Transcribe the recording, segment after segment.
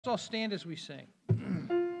Let's all stand as we sing.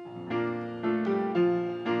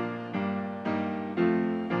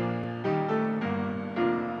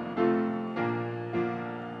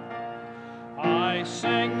 I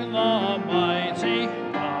sing the mighty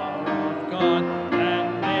power of God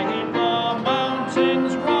that made the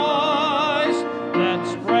mountains rise, that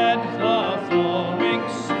spread the flowing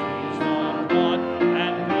seas of blood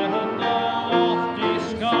and built the lofty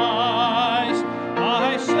skies.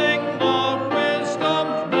 I sing the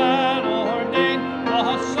wisdom that ordained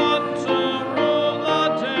the sun to rule the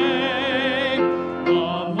day.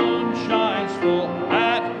 The moon shines full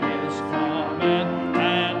at his command,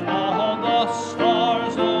 and all the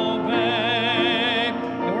stars obey.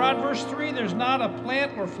 And we're on verse 3. There's not a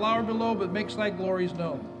plant or flower below, but makes thy glories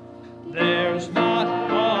known. There's not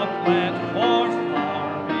a plant or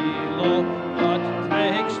flower below, but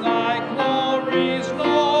makes thy glories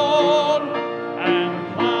known.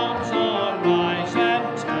 And clouds arise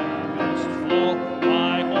and tempests flow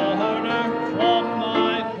by order from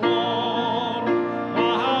thy throne.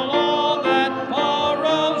 While all that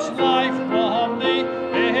borrows life from thee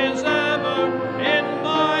is ever in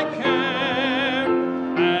thy care,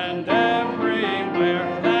 and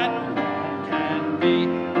everywhere that man can be,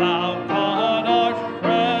 thou God art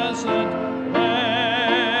present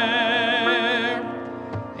there.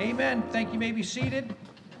 Amen. Thank you. You may be seated.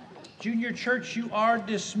 Junior church, you are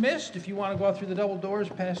dismissed. If you want to go out through the double doors,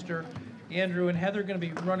 Pastor Andrew and Heather are going to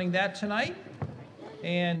be running that tonight.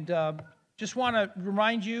 And just want to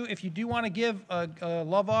remind you, if you do want to give a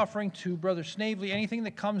love offering to Brother Snavely, anything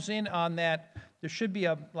that comes in on that, there should be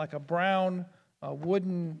like a brown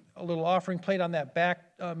wooden little offering plate on that back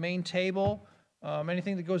main table.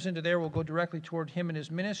 Anything that goes into there will go directly toward him and his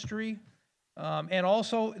ministry. And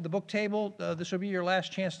also the book table, this will be your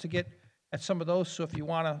last chance to get at some of those. So if you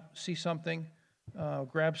want to see something,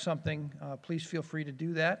 grab something, please feel free to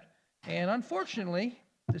do that. And unfortunately,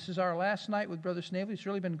 this is our last night with Brother Snavely. It's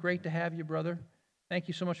really been great to have you, brother. Thank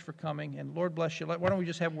you so much for coming, and Lord bless you. Why don't we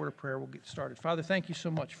just have a word of prayer? We'll get started. Father, thank you so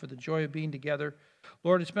much for the joy of being together.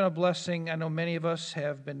 Lord, it's been a blessing. I know many of us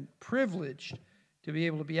have been privileged to be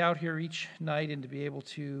able to be out here each night and to be able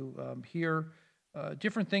to hear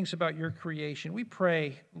different things about your creation. We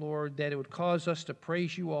pray, Lord, that it would cause us to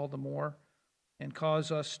praise you all the more and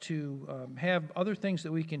cause us to have other things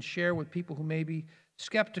that we can share with people who may be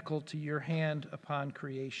skeptical to your hand upon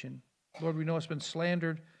creation. Lord, we know it's been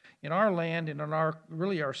slandered in our land and in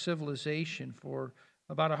our civilization for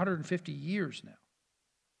about 150 years now.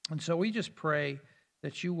 And so we just pray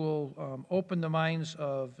that you will open the minds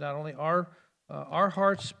of not only our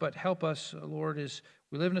hearts, but help us, Lord, as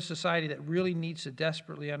we live in a society that really needs to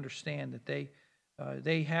desperately understand that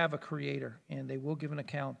they have a creator and they will give an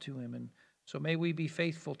account to him. And so may we be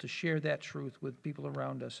faithful to share that truth with people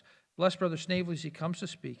around us. Bless Brother Snavely as he comes to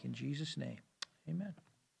speak. In Jesus' name, amen.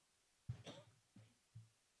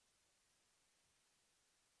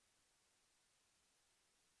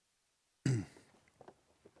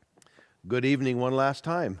 Good evening one last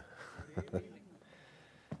time.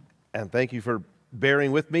 And thank you for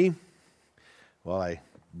bearing with me while I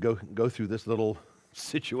go through this little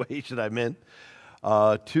situation I'm in.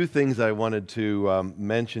 Two things I wanted to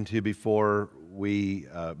mention to you before we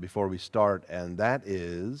start, and that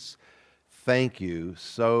is thank you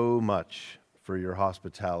so much for your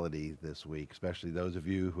hospitality this week, especially those of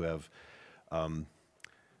you who have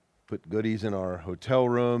put goodies in our hotel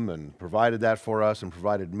room and provided that for us and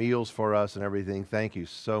provided meals for us and everything. Thank you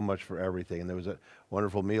so much for everything. And there was a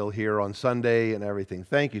wonderful meal here on Sunday and everything.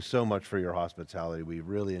 Thank you so much for your hospitality. We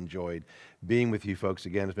really enjoyed being with you folks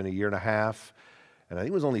again. It's been a year and a half. And I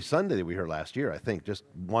think it was only Sunday that we were here last year. I think just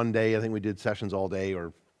one day. I think we did sessions all day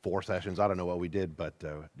or 4 sessions. I don't know what we did, but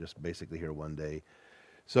just basically here one day.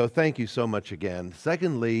 So thank you so much again.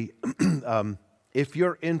 Secondly, if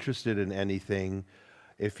you're interested in anything,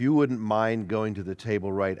 if you wouldn't mind going to the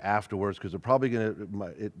table right afterwards, because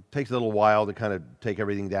it takes a little while to kind of take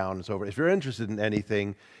everything down and so forth. If you're interested in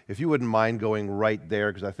anything, if you wouldn't mind going right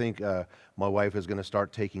there, because I think my wife is going to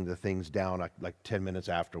start taking the things down like 10 minutes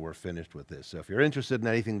after we're finished with this. So if you're interested in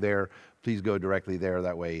anything there, please go directly there.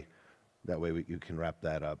 That way you can wrap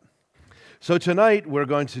that up. So tonight we're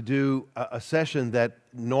going to do a session that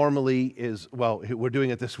normally is, well, we're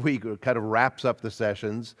doing it this week. It kind of wraps up the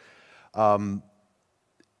sessions.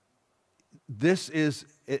 This is,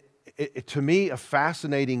 to me, a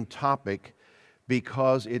fascinating topic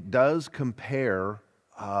because it does compare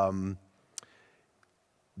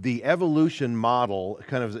the evolution model,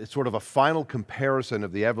 it's sort of a final comparison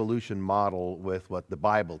of the evolution model with what the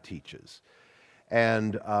Bible teaches.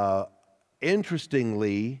 And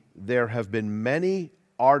interestingly, there have been many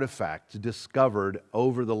artifacts discovered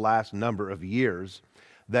over the last number of years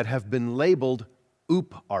that have been labeled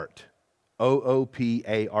OOP art,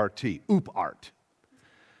 OOPART, OOP art.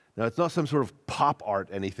 Now, it's not some sort of pop art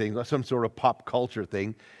anything, not some sort of pop culture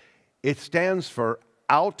thing. It stands for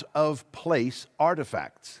out of place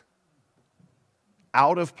artifacts.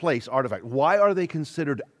 Out of place artifact. Why are they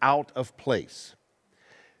considered out of place?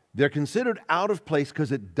 They're considered out of place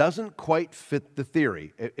because it doesn't quite fit the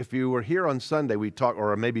theory. If you were here on Sunday, we talked,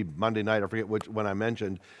 or maybe Monday night, I forget which when I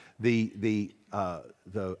mentioned the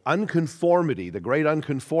unconformity, the great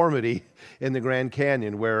unconformity in the Grand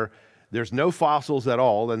Canyon, where there's no fossils at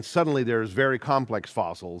all, and suddenly there's very complex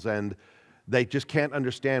fossils, and they just can't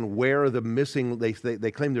understand where the missing,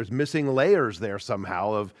 they claim there's missing layers there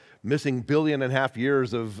somehow of missing 1.5 billion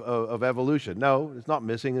years of evolution. No, it's not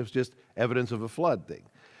missing, it's just evidence of a flood thing.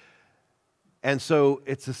 And so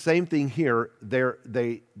it's the same thing here.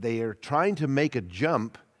 They are trying to make a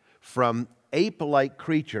jump from ape-like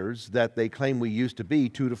creatures that they claim we used to be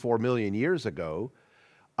 2 to 4 million years ago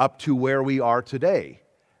up to where we are today.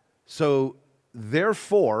 So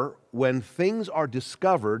therefore, when things are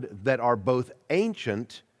discovered that are both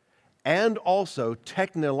ancient and also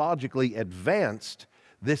technologically advanced,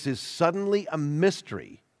 this is suddenly a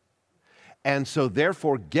mystery. And so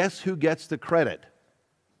therefore, guess who gets the credit?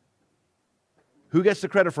 Who gets the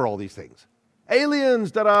credit for all these things?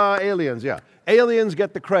 Aliens, ta-da, aliens, yeah. Aliens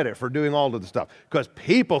get the credit for doing all of the stuff because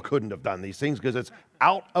people couldn't have done these things because it's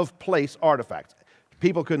out of place artifacts.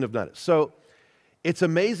 People couldn't have done it. So it's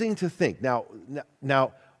amazing to think.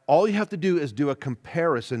 Now, all you have to do is do a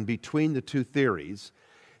comparison between the two theories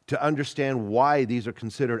to understand why these are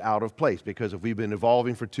considered out of place. Because if we've been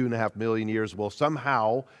evolving for 2.5 million years, well,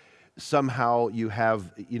 somehow you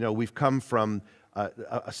have, we've come from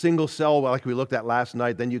a single cell like we looked at last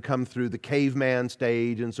night, then you come through the caveman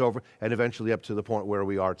stage and so forth, and eventually up to the point where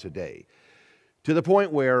we are today. To the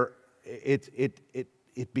point where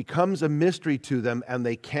it becomes a mystery to them and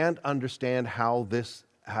they can't understand how this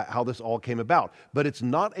all came about. But it's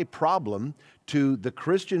not a problem to the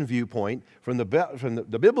Christian viewpoint, from the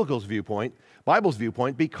Biblical's viewpoint, Bible's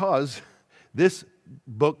viewpoint, because this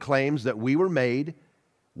book claims that we were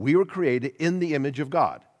created in the image of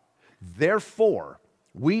God. Therefore,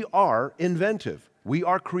 we are inventive, we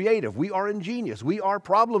are creative, we are ingenious, we are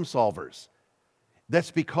problem solvers. That's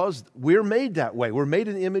because we're made that way. We're made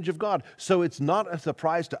in the image of God. So it's not a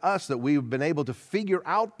surprise to us that we've been able to figure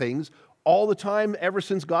out things all the time ever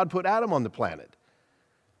since God put Adam on the planet.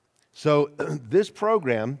 So this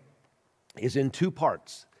program is in 2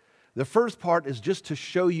 parts. The first part is just to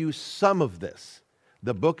show you some of this.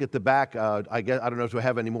 The book at the back, I don't know if we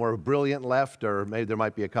have any more Brilliant left, or maybe there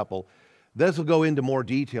might be a couple. This will go into more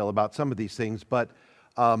detail about some of these things, but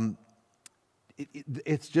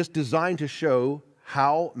it's just designed to show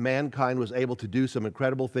how mankind was able to do some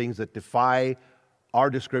incredible things that defy our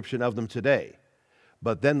description of them today.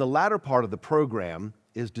 But then the latter part of the program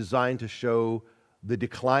is designed to show the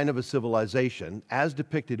decline of a civilization as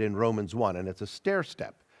depicted in Romans 1, and it's a stair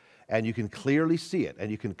step, and you can clearly see it, and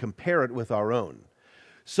you can compare it with our own.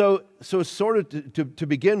 So sort of to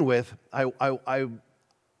begin with, I'm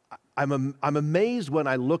amazed when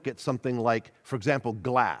I look at something like, for example,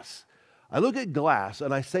 glass. I look at glass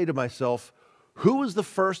and I say to myself, who was the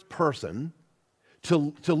first person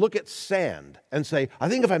to look at sand and say, I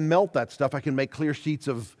think if I melt that stuff, I can make clear sheets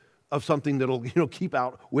of something that'll keep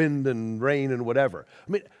out wind and rain and whatever.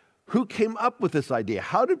 I mean, who came up with this idea?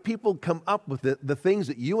 How did people come up with the things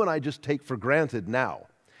that you and I just take for granted now?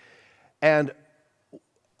 And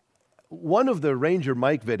one of the Ranger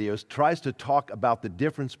Mike videos tries to talk about the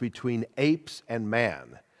difference between apes and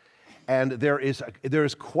man. And there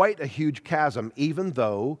is quite a huge chasm, even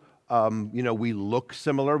though we look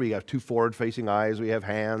similar. We have 2 forward-facing eyes, we have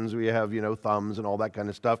hands, we have thumbs and all that kind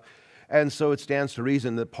of stuff. And so it stands to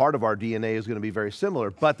reason that part of our DNA is going to be very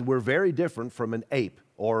similar, but we're very different from an ape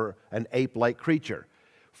or an ape-like creature.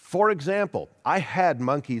 For example, I had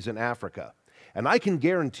monkeys in Africa. And I can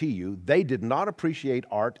guarantee you they did not appreciate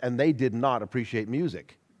art and they did not appreciate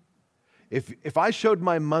music. If I showed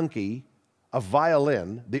my monkey a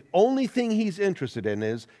violin, the only thing he's interested in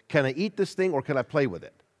is, can I eat this thing or can I play with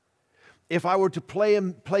it? If I were to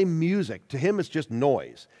play music, to him it's just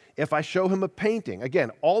noise. If I show him a painting, again,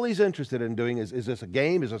 all he's interested in doing is this a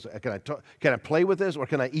game? Can I play with this or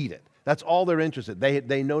can I eat it? That's all they're interested in.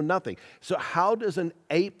 They know nothing. So how does an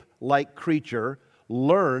ape-like creature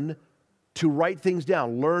learn to write things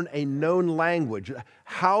down, learn a known language?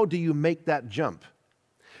 How do you make that jump?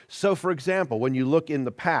 So, for example, when you look in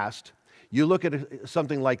the past, you look at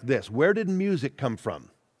something like this. Where did music come from?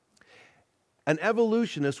 an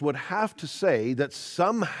evolutionist would have to say that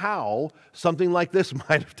somehow something like this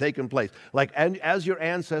might have taken place. Like, and as your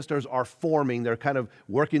ancestors are forming, they're kind of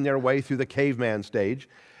working their way through the caveman stage.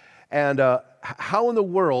 And how in the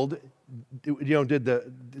world,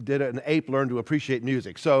 did an ape learn to appreciate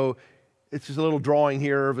music? So it's just a little drawing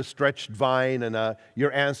here of a stretched vine, and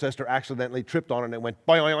your ancestor accidentally tripped on it, and it went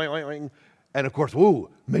boing, boing, boing, boing. And of course, ooh,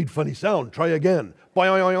 made funny sound, try again,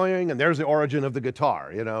 boing, boing, boing, and there's the origin of the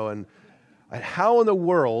guitar, and how in the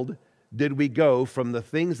world did we go from the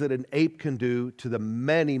things that an ape can do to the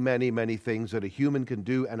many, many, many things that a human can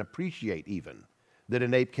do and appreciate even, that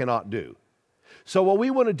an ape cannot do? So what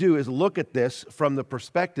we want to do is look at this from the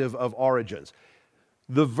perspective of origins.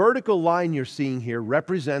 The vertical line you're seeing here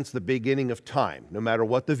represents the beginning of time, no matter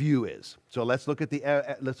what the view is. So let's look at the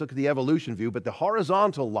evolution view, but the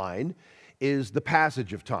horizontal line is the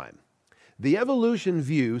passage of time. The evolution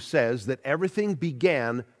view says that everything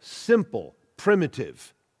began simple,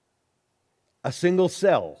 primitive, a single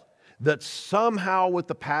cell, that somehow with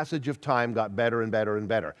the passage of time got better and better and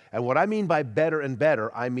better. And what I mean by better and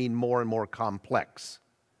better, I mean more and more complex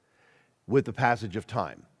with the passage of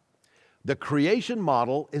time. The creation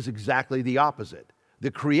model is exactly the opposite.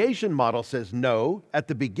 The creation model says, no, at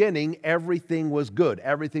the beginning, everything was good.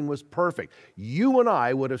 Everything was perfect. You and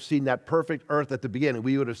I would have seen that perfect earth at the beginning.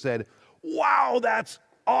 We would have said, wow, that's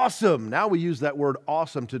awesome. Now we use that word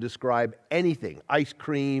awesome to describe anything. Ice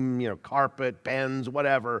cream, carpet, pens,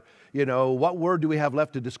 whatever. What word do we have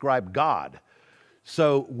left to describe God?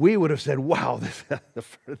 So we would have said, wow,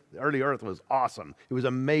 the early earth was awesome. It was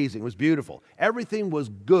amazing. It was beautiful. Everything was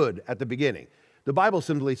good at the beginning. The Bible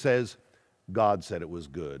simply says, God said it was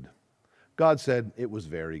good. God said it was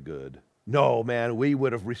very good. No, man, we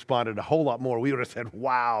would have responded a whole lot more. We would have said,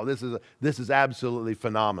 wow, this is absolutely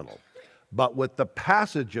phenomenal. But with the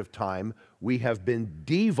passage of time, we have been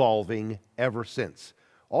devolving ever since.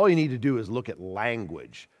 All you need to do is look at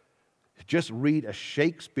language. Just read a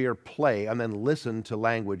Shakespeare play and then listen to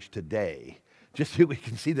language today. Just so we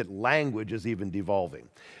can see that language is even devolving.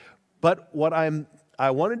 But what I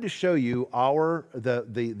wanted to show you,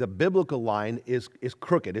 the biblical line is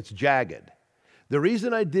crooked. It's jagged. The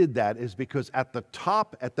reason I did that is because at the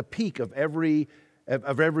top, at the peak of every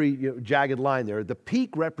jagged line there, the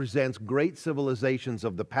peak represents great civilizations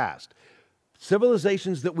of the past.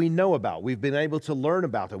 Civilizations that we know about, we've been able to learn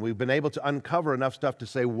about them, we've been able to uncover enough stuff to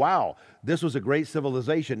say, wow, this was a great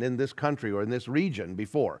civilization in this country or in this region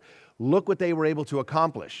before. Look what they were able to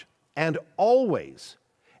accomplish. And always,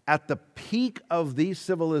 at the peak of these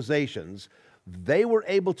civilizations, they were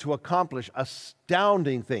able to accomplish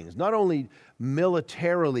astounding things, not only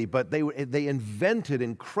militarily, but they invented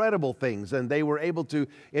incredible things, and they were able to,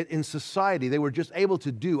 in society, they were just able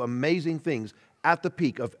to do amazing things at the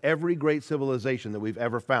peak of every great civilization that we've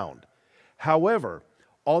ever found. However,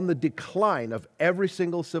 on the decline of every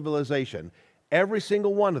single civilization, every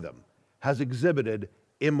single one of them has exhibited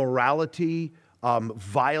immorality,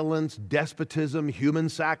 violence, despotism, human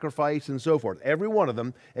sacrifice, and so forth. Every one of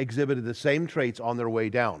them exhibited the same traits on their way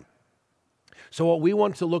down. So what we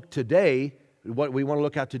want to look at today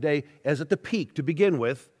is at the peak to begin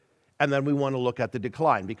with, and then we want to look at the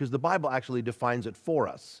decline, because the Bible actually defines it for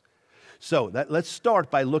us. So let's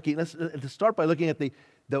start by looking at the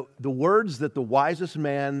words that the wisest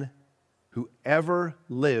man who ever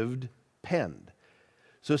lived penned.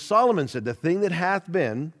 So Solomon said, the thing that hath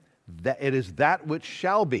been, that it is that which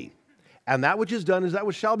shall be. And that which is done is that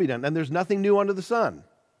which shall be done. And there's nothing new under the sun.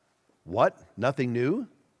 What? Nothing new?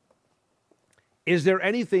 Is there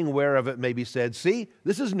anything whereof it may be said, see,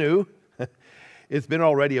 this is new. It's been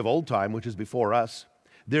already of old time, which is before us.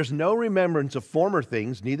 There's no remembrance of former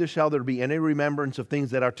things, neither shall there be any remembrance of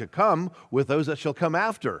things that are to come with those that shall come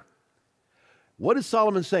after. What is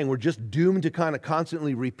Solomon saying? We're just doomed to kind of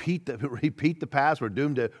constantly repeat the past. We're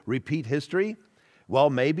doomed to repeat history.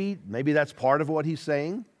 Well, maybe that's part of what he's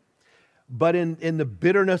saying. But in the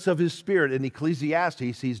bitterness of his spirit, in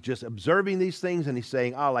Ecclesiastes, he's just observing these things, and he's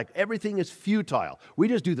saying, like everything is futile. We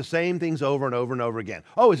just do the same things over and over and over again.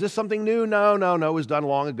 Oh, is this something new? No, it was done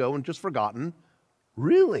long ago and just forgotten.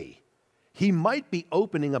 Really? He might be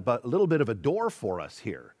opening up a little bit of a door for us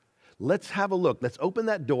here. Let's have a look. Let's open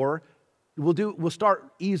that door. We'll start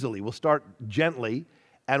easily. We'll start gently,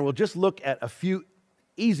 and we'll just look at a few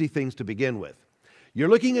easy things to begin with. You're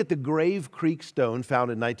looking at the Grave Creek stone found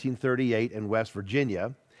in 1938 in West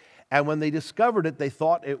Virginia, and when they discovered it, they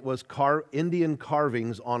thought it was Indian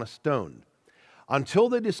carvings on a stone. Until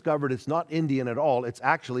they discovered it's not Indian at all, it's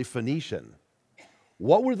actually Phoenician.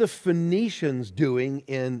 What were the Phoenicians doing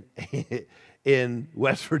in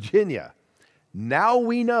West Virginia? Now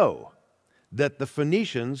we know that the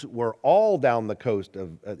Phoenicians were all down the coast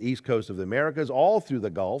of east coast of the Americas, all through the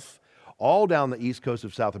Gulf, all down the east coast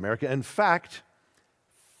of South America. In fact,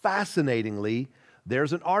 fascinatingly,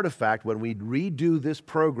 there's an artifact when we redo this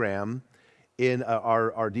program in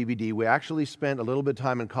our DVD. We actually spent a little bit of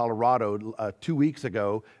time in Colorado 2 weeks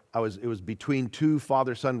ago. It was between two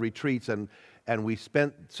father-son retreats, and we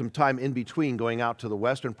spent some time in between going out to the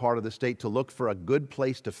western part of the state to look for a good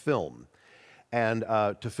place to film, and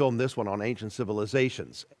to film this one on ancient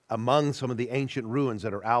civilizations among some of the ancient ruins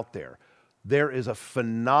that are out there. There is a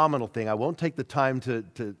phenomenal thing. I won't take the time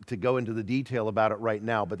to go into the detail about it right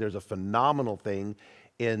now, but there's a phenomenal thing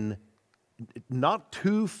in not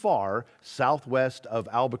too far southwest of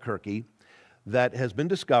Albuquerque that has been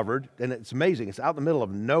discovered, and it's amazing. It's out in the middle of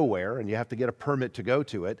nowhere, and you have to get a permit to go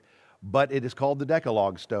to it, but it is called the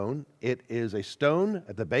Decalogue Stone. It is a stone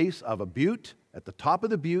at the base of a butte. At the top of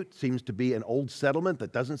the butte seems to be an old settlement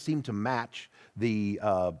that doesn't seem to match the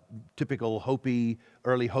typical Hopi,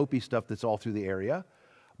 early Hopi stuff that's all through the area.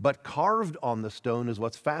 But carved on the stone is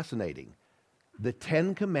what's fascinating: the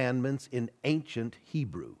Ten Commandments in ancient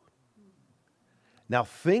Hebrew. Now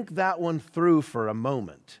think that one through for a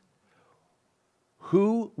moment.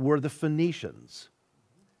 Who were the Phoenicians?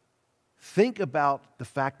 Think about the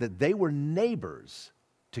fact that they were neighbors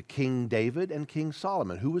to King David and King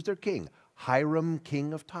Solomon. Who was their king? Hiram,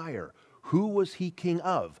 king of Tyre. Who was he king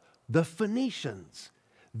of? The Phoenicians.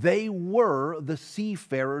 They were the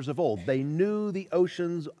seafarers of old. They knew the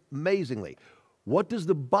oceans amazingly. What does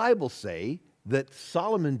the Bible say that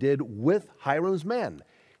Solomon did with Hiram's men?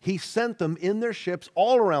 He sent them in their ships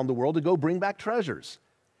all around the world to go bring back treasures.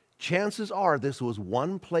 Chances are this was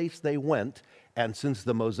one place they went, and since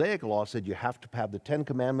the Mosaic Law said you have to have the Ten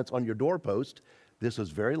Commandments on your doorpost, this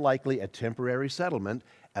was very likely a temporary settlement,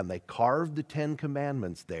 and they carved the Ten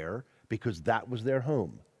Commandments there because that was their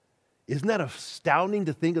home. Isn't that astounding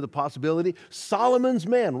to think of the possibility? Solomon's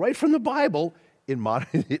men, right from the Bible, in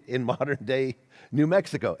modern day New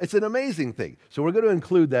Mexico. It's an amazing thing. So we're going to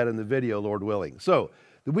include that in the video, Lord willing. So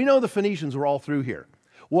we know the Phoenicians were all through here.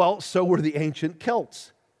 Well, so were the ancient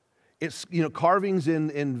Celts. It's, carvings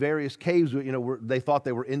in various caves, they thought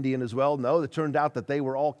they were Indian as well. No, it turned out that they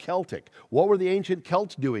were all Celtic. What were the ancient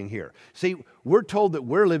Celts doing here? See, we're told that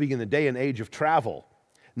we're living in the day and age of travel.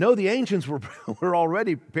 No, the ancients were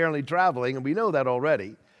already apparently traveling, and we know that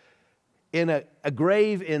already. In a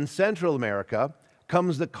grave in Central America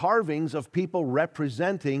comes the carvings of people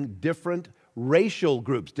representing different racial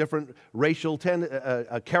groups, different racial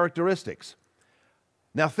characteristics.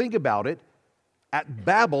 Now think about it. At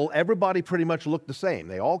Babel, everybody pretty much looked the same.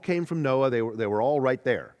 They all came from Noah. They were all right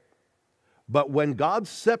there. But when God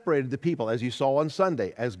separated the people, as you saw on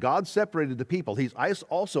Sunday, as God separated the people, He's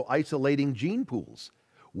also isolating gene pools,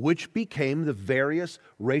 which became the various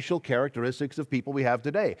racial characteristics of people we have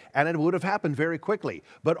today. And it would have happened very quickly.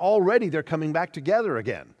 But already they're coming back together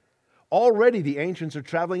again. Already the ancients are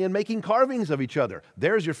traveling and making carvings of each other.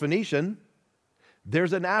 There's your Phoenician.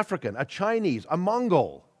 There's an African, a Chinese, a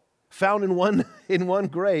Mongol, found in one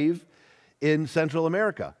grave in Central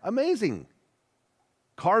America. Amazing.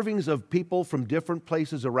 Carvings of people from different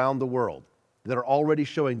places around the world that are already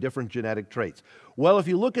showing different genetic traits. Well, if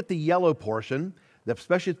you look at the yellow portion, the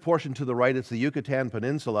especially portion to the right, it's the Yucatan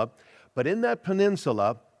Peninsula. But in that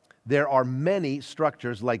peninsula, there are many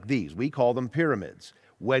structures like these. We call them pyramids.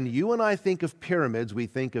 When you and I think of pyramids, we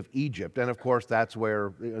think of Egypt. And of course, that's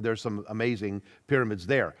where there's some amazing pyramids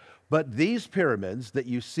there. But these pyramids that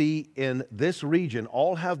you see in this region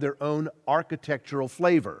all have their own architectural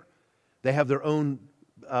flavor. They have their own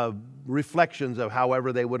reflections of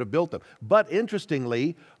however they would have built them. But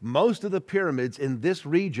interestingly, most of the pyramids in this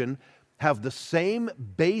region have the same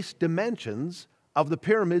base dimensions of the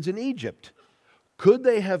pyramids in Egypt. Could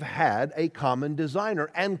they have had a common designer?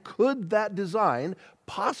 And could that design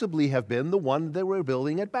possibly have been the one they were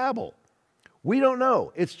building at Babel? We don't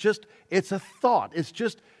know. It's a thought. It's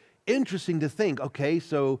just interesting to think, okay,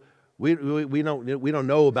 so we don't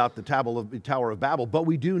know about the Tower of Babel, but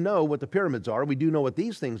we do know what the pyramids are. We do know what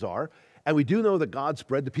these things are. And we do know that God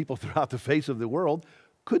spread the people throughout the face of the world.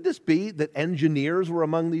 Could this be that engineers were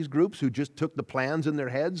among these groups who just took the plans in their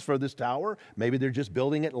heads for this tower? Maybe they're just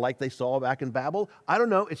building it like they saw back in Babel. I don't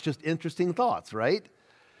know. It's just interesting thoughts, right?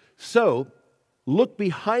 So look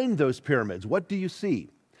behind those pyramids. What do you see?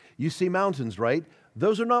 You see mountains, right?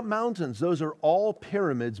 Those are not mountains. Those are all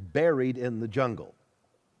pyramids buried in the jungle.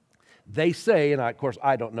 They say, and of course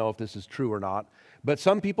I don't know if this is true or not, but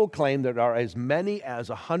some people claim there are as many as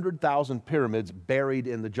 100,000 pyramids buried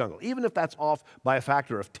in the jungle. Even if that's off by a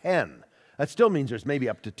factor of 10, that still means there's maybe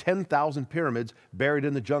up to 10,000 pyramids buried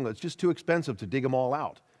in the jungle. It's just too expensive to dig them all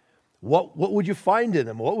out. What would you find in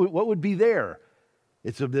them? What would be there?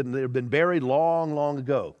 They've been buried long, long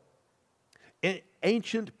ago.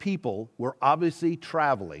 Ancient people were obviously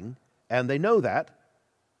traveling, and they know that.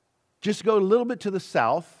 Just go a little bit to the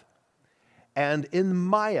south, and in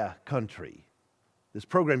Maya country, this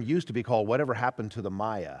program used to be called Whatever Happened to the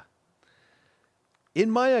Maya. In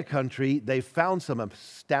Maya country, they found some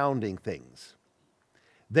astounding things.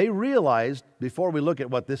 They realized, before we look at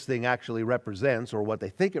what this thing actually represents or what they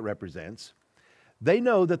think it represents, they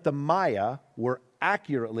know that the Maya were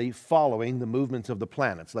accurately following the movements of the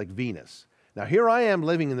planets, like Venus. Now, here I am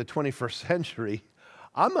living in the 21st century.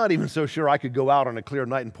 I'm not even so sure I could go out on a clear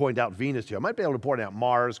night and point out Venus to you. I might be able to point out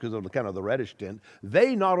Mars because of kind of the reddish tint.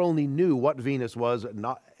 They not only knew what Venus was,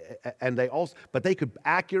 but they could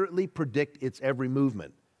accurately predict its every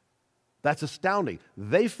movement. That's astounding.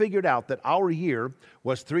 They figured out that our year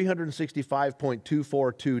was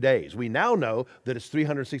 365.242 days. We now know that it's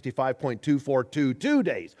 365.2422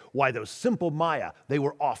 days. Why, those simple Maya, they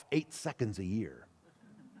were off 8 seconds a year.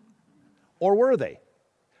 Or were they?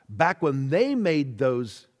 Back when they made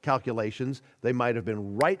those calculations, they might have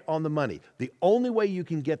been right on the money. The only way you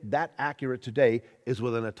can get that accurate today is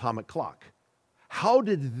with an atomic clock. How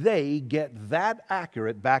did they get that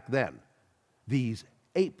accurate back then? These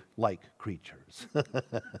ape-like creatures.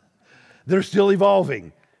 They're still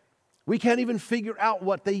evolving. We can't even figure out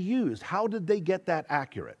what they used. How did they get that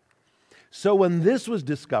accurate? So when this was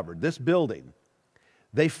discovered, this building,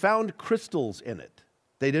 they found crystals in it.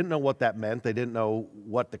 They didn't know what that meant. They didn't know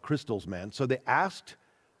what the crystals meant. So they asked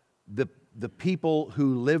the people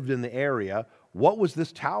who lived in the area, what was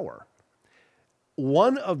this tower?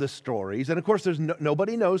 One of the stories, and of course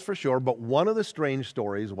nobody knows for sure, but one of the strange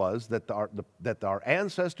stories was that our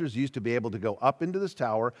ancestors used to be able to go up into this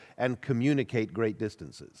tower and communicate great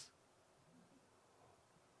distances.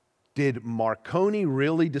 Did Marconi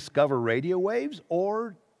really discover radio waves,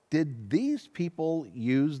 or did these people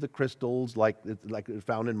use the crystals like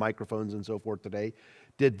found in microphones and so forth today?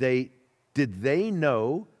 Did they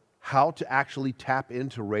know how to actually tap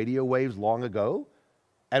into radio waves long ago?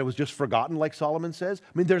 And it was just forgotten, like Solomon says?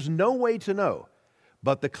 I mean, there's no way to know.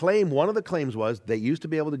 But one of the claims was they used to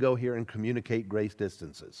be able to go here and communicate great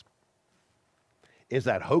distances. Is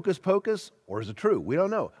that hocus pocus, or is it true? We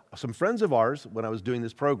don't know. Some friends of ours, when I was doing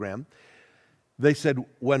this program, they said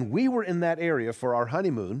when we were in that area for our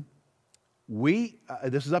honeymoon,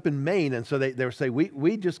 this is up in Maine, and so they were saying,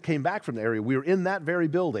 we just came back from the area. We were in that very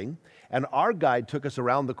building, and our guide took us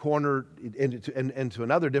around the corner into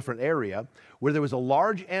another different area where there was a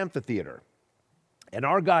large amphitheater. And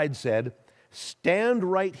our guide said, stand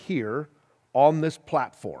right here on this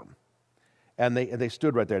platform. And they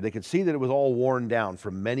stood right there. They could see that it was all worn down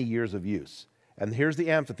from many years of use. And here's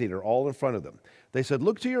the amphitheater all in front of them. They said,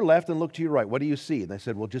 look to your left and look to your right. What do you see? And they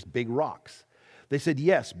said, well, just big rocks. They said,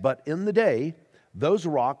 yes, but in the day, those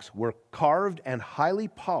rocks were carved and highly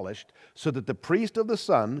polished so that the priest of the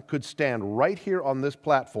sun could stand right here on this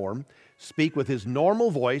platform, speak with his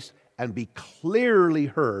normal voice, and be clearly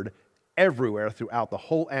heard everywhere throughout the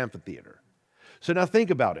whole amphitheater. So now think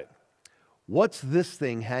about it. What's this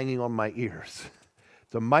thing hanging on my ears?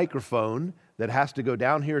 It's a microphone that has to go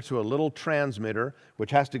down here to a little transmitter,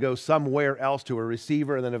 which has to go somewhere else to a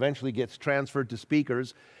receiver, and then eventually gets transferred to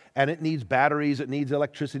speakers. And it needs batteries, it needs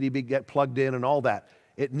electricity to get plugged in and all that.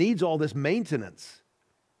 It needs all this maintenance.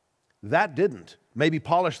 That didn't. Maybe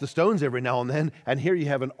polish the stones every now and then, and here you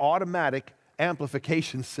have an automatic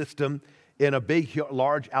amplification system in a big,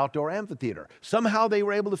 large outdoor amphitheater. Somehow they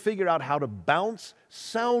were able to figure out how to bounce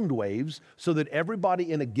sound waves so that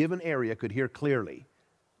everybody in a given area could hear clearly.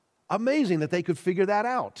 Amazing that they could figure that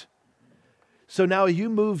out. So now you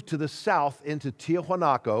move to the south into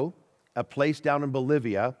Tiahuanaco, a place down in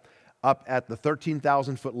Bolivia, up at the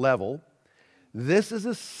 13,000-foot level. This is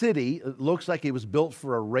a city, it looks like it was built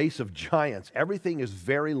for a race of giants. Everything is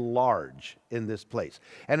very large in this place.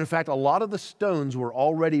 And in fact, a lot of the stones were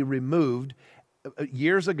already removed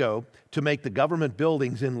years ago to make the government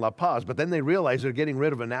buildings in La Paz, but then they realized they're getting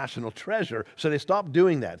rid of a national treasure, so they stopped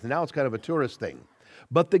doing that. Now it's kind of a tourist thing.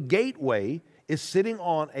 But the gateway is sitting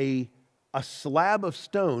on a slab of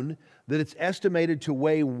stone that it's estimated to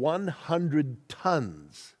weigh 100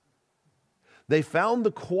 tons. They found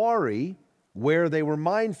the quarry where they were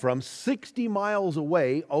mined from 60 miles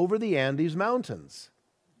away over the Andes Mountains.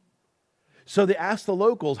 So they asked the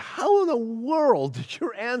locals, how in the world did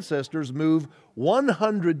your ancestors move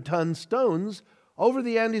 100-ton stones over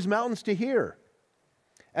the Andes Mountains to here?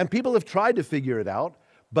 And people have tried to figure it out,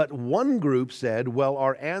 but one group said, well,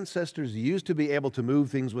 our ancestors used to be able to move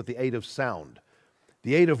things with the aid of sound.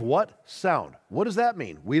 The aid of what? Sound. What does that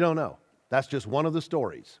mean? We don't know. That's just one of the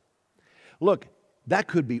stories. Look, that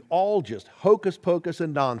could be all just hocus pocus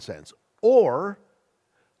and nonsense. Or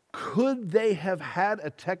could they have had a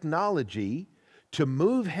technology to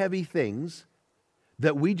move heavy things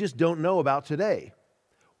that we just don't know about today?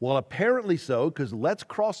 Well, apparently so, because let's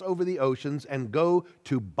cross over the oceans and go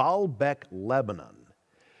to Baalbek, Lebanon.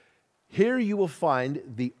 Here you will find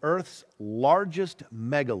the earth's largest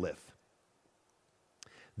megalith.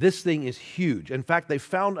 This thing is huge. In fact, they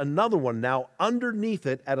found another one now underneath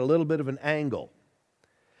it at a little bit of an angle.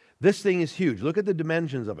 This thing is huge. Look at the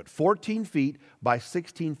dimensions of it. 14 feet by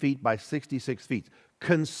 16 feet by 66 feet.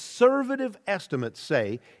 Conservative estimates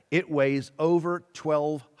say it weighs over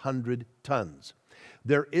 1,200 tons.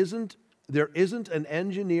 There isn't an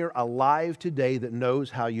engineer alive today that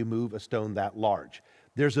knows how you move a stone that large.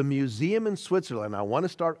 There's a museum in Switzerland. I want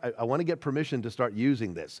to get permission to start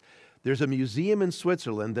using this. There's a museum in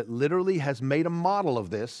Switzerland that literally has made a model of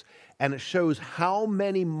this, and it shows how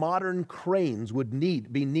many modern cranes would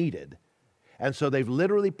be needed. And so they've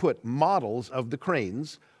literally put models of the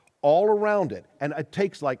cranes all around it, and it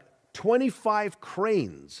takes like 25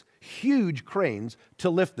 cranes, huge cranes, to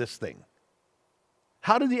lift this thing.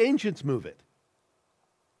 How did the ancients move it?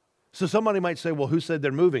 So somebody might say, well, who said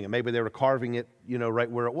they're moving it? Maybe they were carving it, right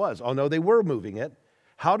where it was. Oh, no, they were moving it.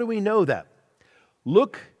 How do we know that?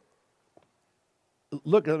 Look,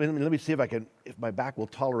 let me see if my back will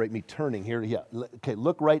tolerate me turning here. Yeah, okay,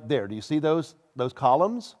 look right there. Do you see those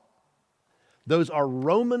columns? Those are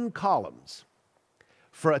Roman columns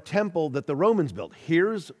for a temple that the Romans built.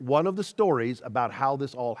 Here's one of the stories about how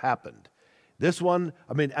this all happened. This one,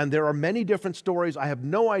 and there are many different stories. I have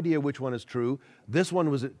no idea which one is true. This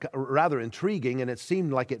one was rather intriguing, and it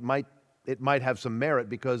seemed like it might have some merit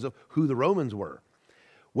because of who the Romans were.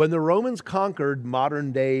 When the Romans conquered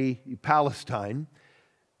modern-day Palestine,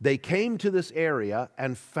 they came to this area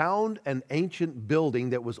and found an ancient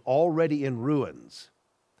building that was already in ruins.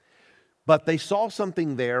 But they saw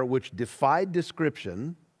something there which defied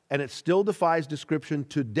description, and it still defies description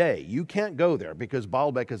today. You can't go there because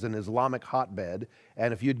Baalbek is an Islamic hotbed,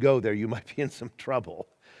 and if you'd go there, you might be in some trouble.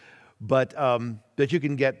 But you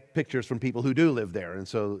can get pictures from people who do live there, and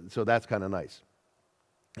so that's kind of nice.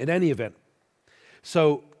 In any event,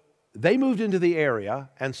 so they moved into the area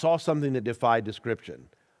and saw something that defied description.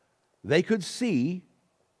 They could see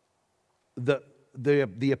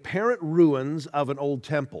the apparent ruins of an old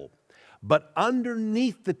temple. But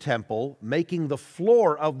underneath the temple, making the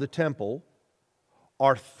floor of the temple,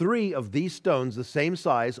 are 3 of these stones, the same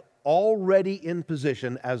size, already in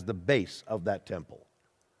position as the base of that temple.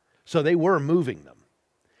 So they were moving them.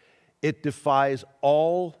 It defies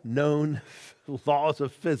all known laws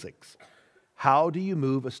of physics. How do you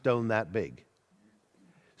move a stone that big?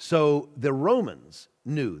 So the Romans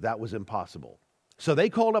knew that was impossible. So they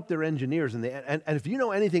called up their engineers, and if you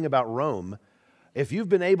know anything about Rome, if you've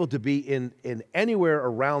been able to be in anywhere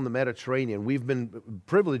around the Mediterranean, we've been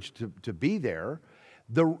privileged to be there,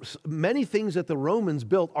 many things that the Romans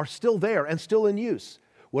built are still there and still in use.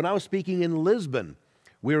 When I was speaking in Lisbon,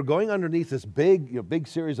 we were going underneath this big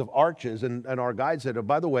series of arches, and our guide said, oh,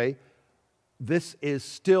 by the way, this is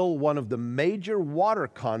still one of the major water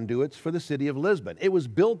conduits for the city of Lisbon. It was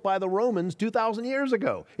built by the Romans 2,000 years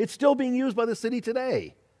ago. It's still being used by the city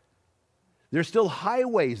today. There's still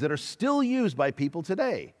highways that are still used by people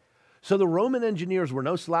today. So the Roman engineers were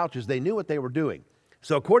no slouches. They knew what they were doing.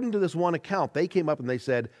 So according to this one account, they came up and they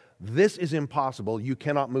said, this is impossible. You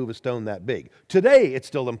cannot move a stone that big. Today, it's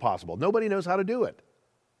still impossible. Nobody knows how to do it.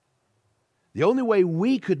 The only way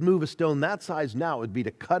we could move a stone that size now would be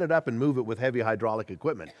to cut it up and move it with heavy hydraulic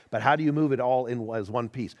equipment. But how do you move it all as one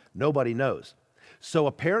piece? Nobody knows. So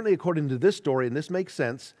apparently, according to this story, and this makes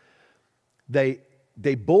sense, they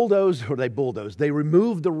removed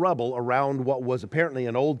the rubble around what was apparently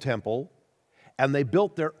an old temple, and they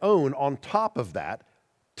built their own on top of that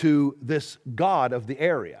to this god of the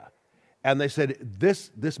area. And they said,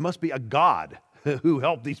 this must be a god who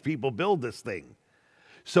helped these people build this thing.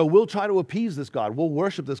 So we'll try to appease this God. We'll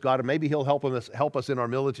worship this God, and maybe he'll help us in our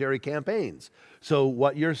military campaigns. So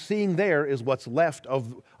what you're seeing there is what's left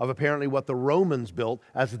of apparently what the Romans built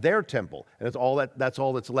as their temple. And that's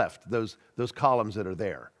all that's left, those columns that are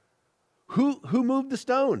there. Who moved the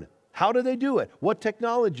stone? How did they do it? What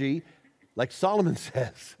technology, like Solomon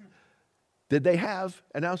says, did they have?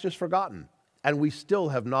 And now it's just forgotten. And we still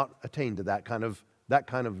have not attained to that kind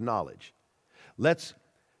of knowledge.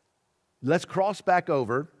 Let's cross back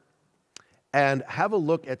over and have a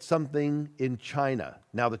look at something in China.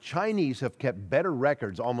 Now, the Chinese have kept better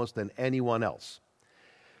records almost than anyone else.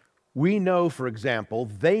 We know, for example,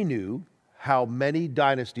 they knew how many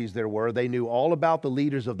dynasties there were. They knew all about the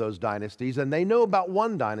leaders of those dynasties, and they know about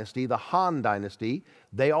one dynasty, the Han dynasty.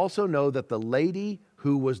 They also know that the lady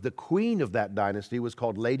who was the queen of that dynasty was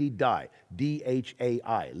called Lady Dai,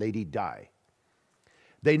 D-H-A-I, Lady Dai.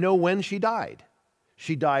 They know when she died.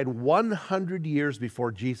 She died 100 years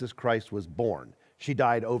before Jesus Christ was born. She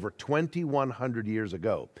died over 2,100 years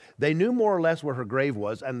ago. They knew more or less where her grave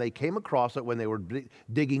was, and they came across it when they were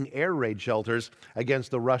digging air raid shelters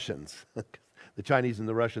against the Russians. The Chinese and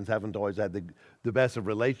the Russians haven't always had the best of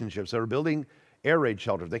relationships. They were building air raid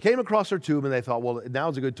shelters. They came across her tomb, and they thought, well,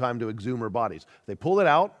 now's a good time to exhume her bodies. They pulled it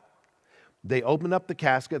out. They opened up the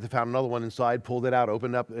casket. They found another one inside, pulled it out,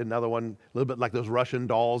 opened up another one, a little bit like those Russian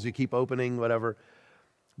dolls you keep opening, whatever.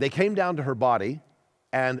 They came down to her body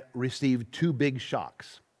and received two big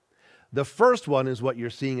shocks. The first one is what you're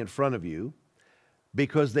seeing in front of you,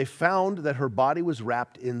 because they found that her body was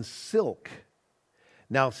wrapped in silk.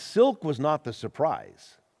 Now, silk was not the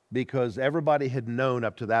surprise, because everybody had known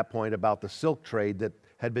up to that point about the silk trade that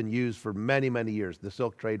had been used for many, many years, the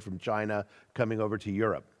silk trade from China coming over to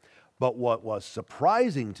Europe. But what was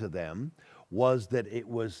surprising to them was that it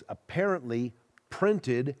was apparently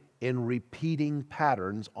printed in repeating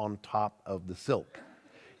patterns on top of the silk.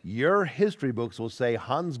 Your history books will say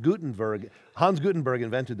Hans Gutenberg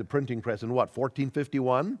invented the printing press in what,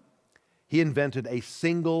 1451? He invented a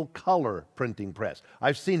single color printing press.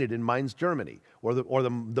 I've seen it in Mainz, Germany, or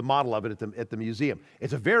the model of it at the museum.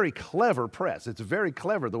 It's a very clever press. It's very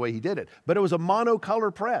clever the way he did it, but it was a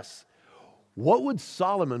monocolor press. What would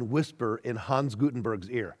Solomon whisper in Hans Gutenberg's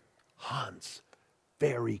ear? Hans,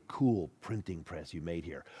 very cool printing press you made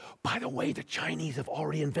here. By the way, the Chinese have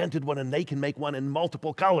already invented one, and they can make one in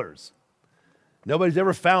multiple colors. Nobody's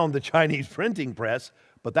ever found the Chinese printing press,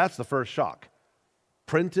 but that's the first shock.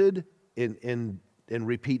 Printed in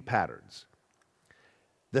repeat patterns.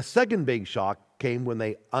 The second big shock came when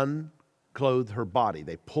they unclothed her body.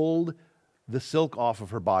 They pulled the silk off of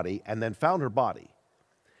her body and then found her body.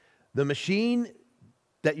 The machine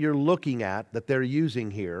that you're looking at, that they're using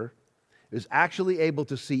here, is actually able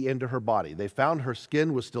to see into her body. They found her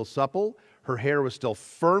skin was still supple, her hair was still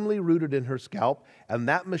firmly rooted in her scalp, and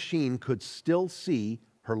that machine could still see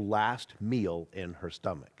her last meal in her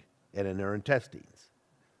stomach and in her intestines.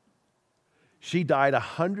 She died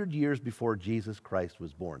 100 years before Jesus Christ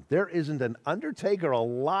was born. There isn't an undertaker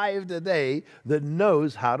alive today that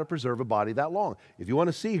knows how to preserve a body that long. If you want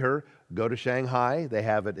to see her, go to Shanghai. They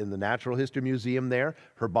have it in the Natural History Museum there.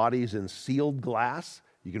 Her body's in sealed glass.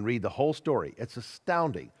 You can read the whole story. It's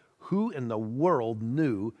astounding. Who in the world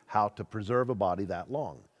knew how to preserve a body that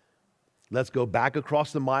long? Let's go back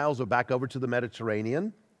across the miles or back over to the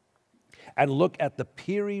Mediterranean and look at the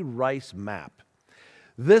Piri Reis map.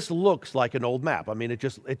 This looks like an old map. I mean,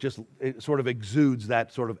 it sort of exudes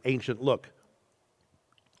that sort of ancient look.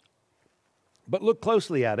 But look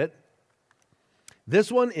closely at it.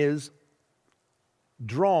 This one is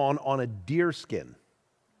drawn on a deer skin.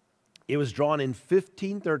 It was drawn in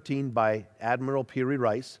 1513 by Admiral Piri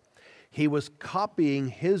Reis. He was copying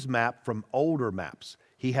his map from older maps.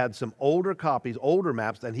 He had some older copies, older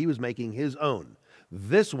maps, and he was making his own.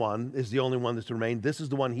 This one is the only one that's remained. This is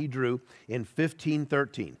the one he drew in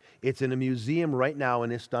 1513. It's in a museum right now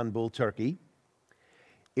in Istanbul, Turkey.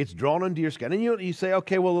 It's drawn on deerskin. And you say,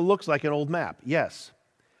 okay, well, it looks like an old map. Yes.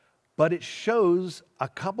 But it shows a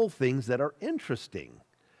couple things that are interesting.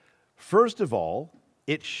 First of all,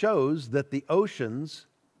 it shows that the oceans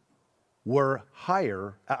were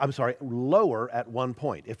lower at one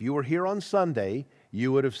point. If you were here on Sunday,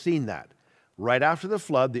 you would have seen that. Right after the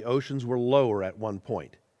flood, the oceans were lower at one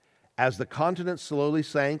point. As the continents slowly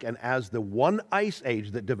sank, and as the one ice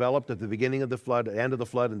age that developed at the beginning of the flood, end of the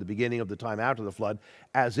flood, and the beginning of the time after the flood,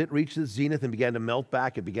 as it reached its zenith and began to melt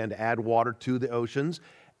back, it began to add water to the oceans.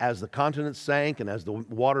 As the continents sank and as the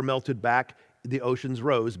water melted back, the oceans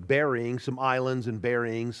rose, burying some islands and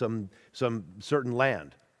burying some certain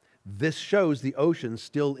land. This shows the ocean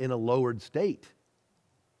still in a lowered state.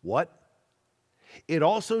 What? It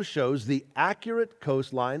also shows the accurate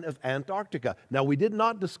coastline of Antarctica. Now, we did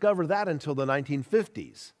not discover that until the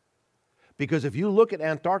 1950s. Because if you look at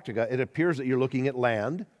Antarctica, it appears that you're looking at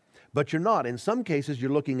land, but you're not. In some cases,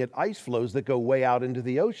 you're looking at ice flows that go way out into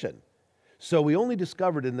the ocean. So we only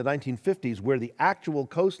discovered in the 1950s where the actual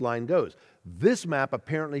coastline goes. This map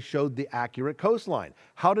apparently showed the accurate coastline.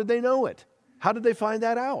 How did they know it? How did they find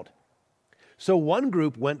that out? So one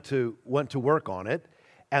group went to work on it,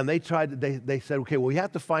 and they said, okay, well, we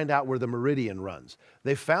have to find out where the meridian runs.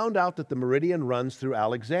 They found out that the meridian runs through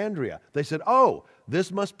Alexandria. They said, oh,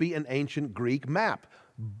 this must be an ancient Greek map.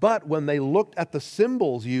 But when they looked at the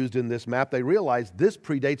symbols used in this map, they realized this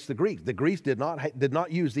predates the Greeks. The Greeks did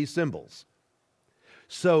not use these symbols.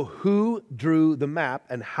 So who drew the map,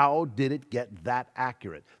 and how did it get that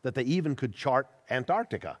accurate that they even could chart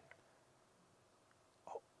Antarctica?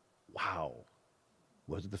 Oh, wow.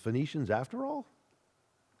 Was it the Phoenicians after all?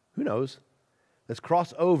 Who knows? Let's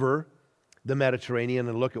cross over the Mediterranean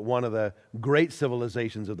and look at one of the great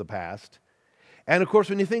civilizations of the past. And of course,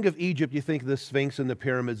 when you think of Egypt, you think of the Sphinx and the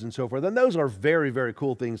pyramids and so forth, and those are very, very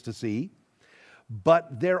cool things to see.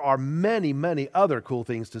 But there are many, many other cool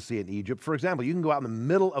things to see in Egypt. For example, you can go out in the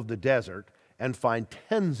middle of the desert and find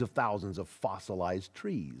tens of thousands of fossilized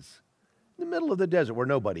trees. In the middle of the desert where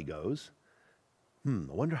nobody goes. I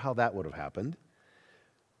wonder how that would have happened.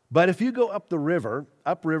 But if you go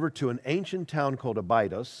upriver to an ancient town called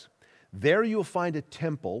Abydos, there you'll find a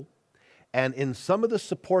temple, and in some of the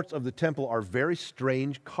supports of the temple are very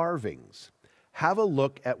strange carvings. Have a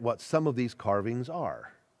look at what some of these carvings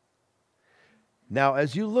are. Now,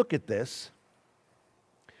 as you look at this,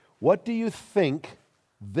 what do you think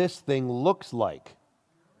this thing looks like?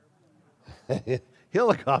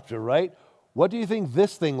 Helicopter, right? What do you think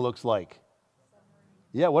this thing looks like?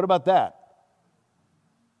 Yeah, what about that?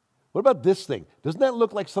 What about this thing? Doesn't that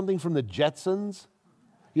look like something from the Jetsons?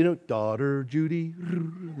 You know, daughter Judy,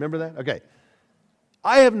 remember that? Okay.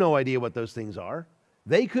 I have no idea what those things are.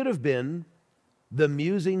 They could have been the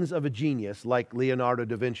musings of a genius like Leonardo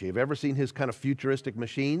da Vinci. Have you ever seen his kind of futuristic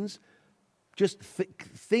machines? Just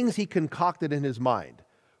things he concocted in his mind.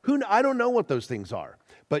 I don't know what those things are,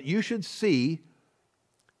 but you should see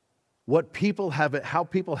how people have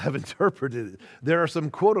interpreted it. There are some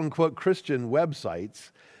quote-unquote Christian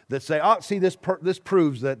websites that say, oh, see, this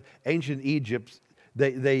proves that ancient Egypt,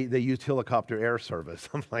 they used helicopter air service.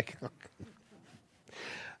 I'm like,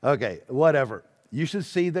 okay, whatever. You should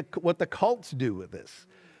see what the cults do with this.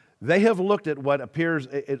 They have looked at what appears,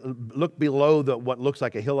 look below what looks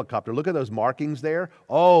like a helicopter. Look at those markings there.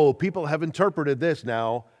 Oh, people have interpreted this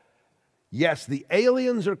now. Yes, the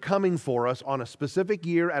aliens are coming for us on a specific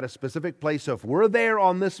year at a specific place. So if we're there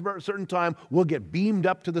on this certain time, we'll get beamed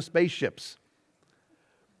up to the spaceships.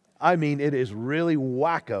 I mean, it is really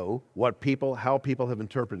wacko how people have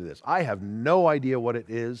interpreted this. I have no idea what it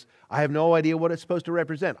is. I have no idea what it's supposed to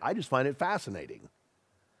represent. I just find it fascinating.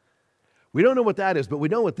 We don't know what that is, but we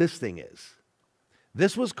know what this thing is.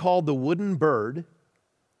 This was called the wooden bird,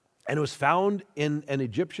 and it was found in an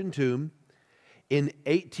Egyptian tomb in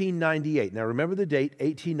 1898. Now remember the date,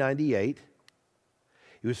 1898.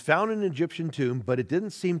 It was found in an Egyptian tomb, but it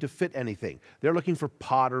didn't seem to fit anything. They're looking for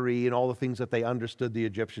pottery and all the things that they understood the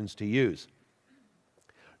Egyptians to use.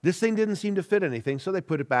 This thing didn't seem to fit anything, so they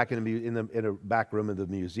put it back in a back room of the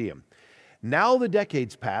museum. Now the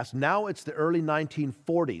decades pass. Now it's the early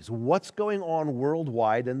 1940s. What's going on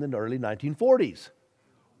worldwide in the early 1940s?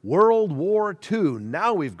 World War II.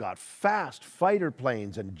 Now we've got fast fighter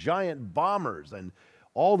planes and giant bombers and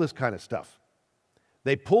all this kind of stuff.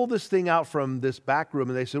 They pulled this thing out from this back room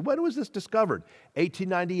and they said, when was this discovered?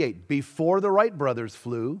 1898, before the Wright brothers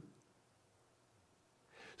flew.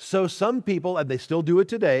 So some people, and they still do it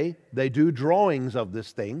today, they do drawings of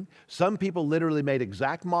this thing. Some people literally made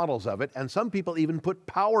exact models of it, and some people even put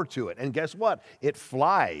power to it. And guess what? It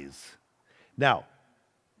flies. Now,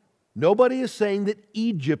 nobody is saying that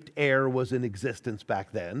Egypt Air was in existence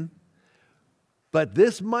back then. But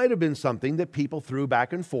this might have been something that people threw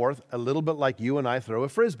back and forth, a little bit like you and I throw a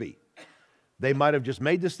Frisbee. They might have just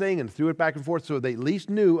made this thing and threw it back and forth so they at least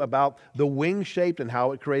knew about the wing shape and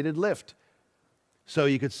how it created lift. So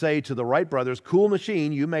you could say to the Wright brothers, cool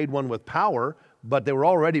machine, you made one with power, but they were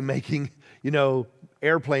already making,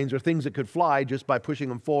 airplanes or things that could fly just by pushing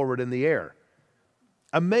them forward in the air.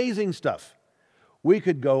 Amazing stuff. We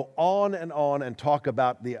could go on and talk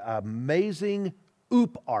about the amazing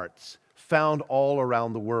OOP arts found all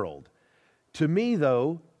around the world. To me,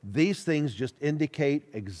 though, these things just indicate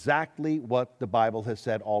exactly what the Bible has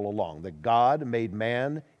said all along, that God made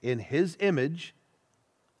man in His image,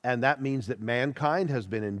 and that means that mankind has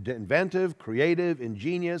been inventive, creative,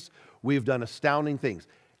 ingenious. We've done astounding things.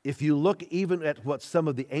 If you look even at what some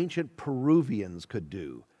of the ancient Peruvians could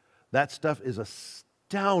do, that stuff is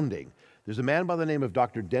astounding. There's a man by the name of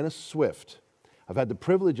Dr. Dennis Swift. I've had the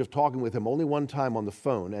privilege of talking with him only one time on the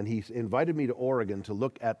phone, and he's invited me to Oregon to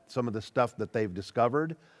look at some of the stuff that they've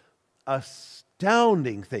discovered.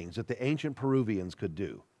 Astounding things that the ancient Peruvians could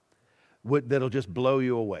do that'll just blow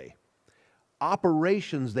you away.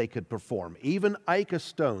 Operations they could perform, even Ica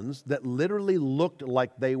stones that literally looked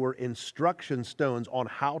like they were instruction stones on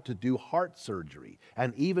how to do heart surgery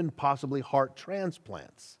and even possibly heart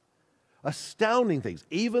transplants. Astounding things.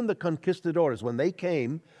 Even the conquistadors, when they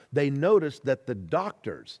came, they noticed that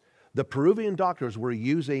the Peruvian doctors were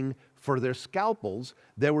using, for their scalpels,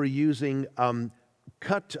 they were using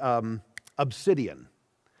cut obsidian.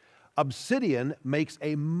 Obsidian makes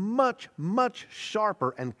a much, much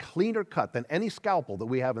sharper and cleaner cut than any scalpel that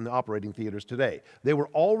we have in the operating theaters today. They were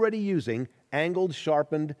already using angled,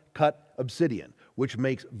 sharpened, cut obsidian, which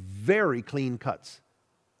makes very clean cuts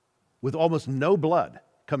with almost no blood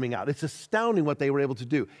coming out. It's astounding what they were able to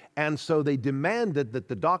do. And so they demanded that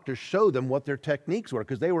the doctors show them what their techniques were,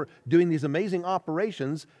 because they were doing these amazing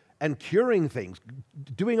operations and curing things,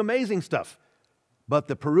 doing amazing stuff. But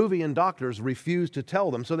the Peruvian doctors refused to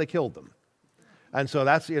tell them, so they killed them. And so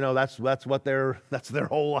that's their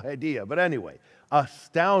whole idea. But anyway,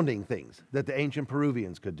 astounding things that the ancient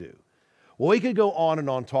Peruvians could do. Well, we could go on and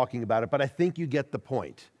on talking about it, but I think you get the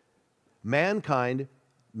point. Mankind,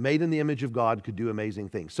 made in the image of God, could do amazing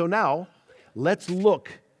things. So now, let's look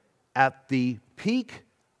at the peak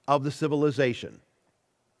of the civilization.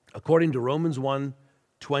 According to Romans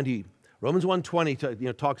 1:20, Romans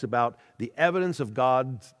 1:20 talks about the evidence of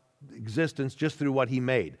God's existence just through what he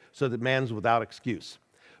made, so that man's without excuse.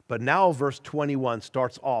 But now verse 21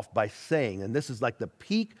 starts off by saying, and this is like the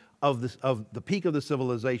peak of the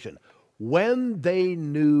civilization, when they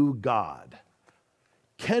knew God.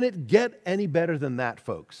 Can it get any better than that,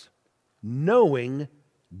 folks? Knowing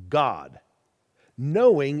God.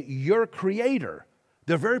 Knowing your Creator.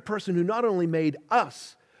 The very person who not only made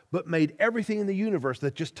us, but made everything in the universe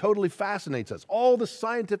that just totally fascinates us. All the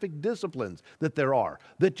scientific disciplines that there are,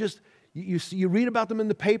 that just, you read about them in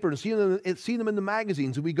the paper and see them in the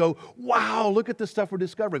magazines, and we go, wow, look at the stuff we're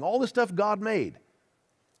discovering. All the stuff God made.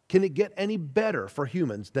 Can it get any better for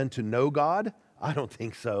humans than to know God? I don't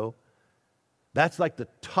think so. That's like the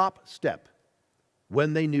top step,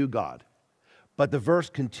 when they knew God. But the verse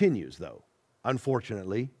continues, though,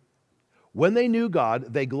 unfortunately. When they knew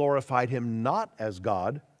God, they glorified him not as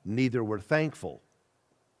God, neither were thankful.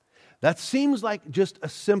 That seems like just a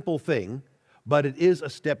simple thing, but it is a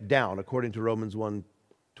step down, according to Romans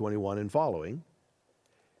 1:21 and following.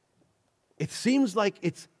 It seems like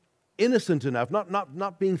it's innocent enough,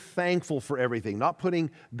 not being thankful for everything, not putting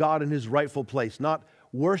God in his rightful place, not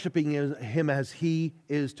worshiping him as he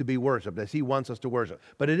is to be worshiped, as he wants us to worship.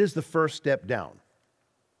 But it is the first step down.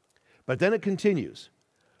 But then it continues.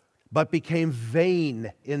 But became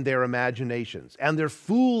vain in their imaginations, and their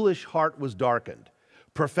foolish heart was darkened.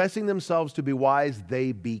 Professing themselves to be wise,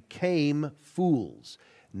 they became fools.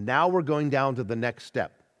 Now we're going down to the next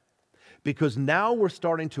step, because now we're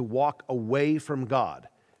starting to walk away from God.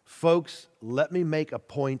 Folks, let me make a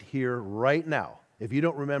point here right now, if you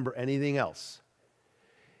don't remember anything else.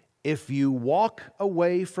 If you walk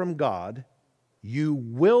away from God, you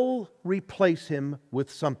will replace him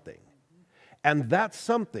with something. And that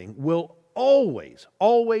something will always,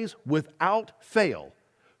 always, without fail,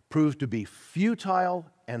 prove to be futile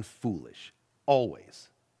and foolish. Always.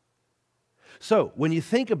 So, when you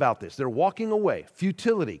think about this, they're walking away,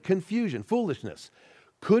 futility, confusion, foolishness.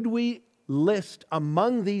 Could we list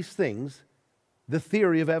among these things the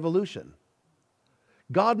theory of evolution?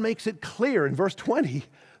 God makes it clear in verse 20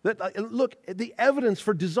 that, look, the evidence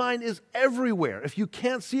for design is everywhere. If you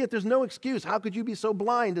can't see it, there's no excuse. How could you be so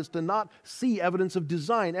blind as to not see evidence of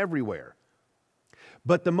design everywhere?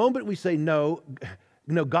 But the moment we say, no,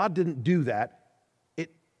 God didn't do that,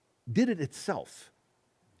 it did it itself.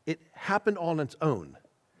 It happened on its own.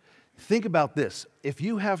 Think about this. If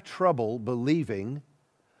you have trouble believing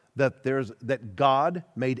that God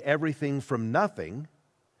made everything from nothing,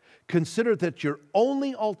 consider that your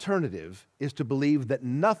only alternative is to believe that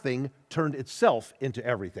nothing turned itself into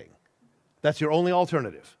everything. That's your only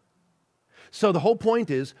alternative. So the whole point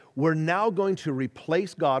is, we're now going to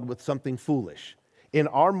replace God with something foolish. In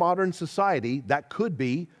our modern society, that could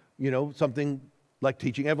be, something like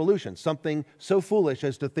teaching evolution, something so foolish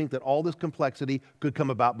as to think that all this complexity could come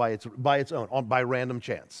about by its own, by random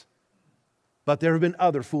chance. But there have been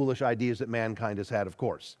other foolish ideas that mankind has had, of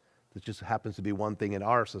course. This just happens to be one thing in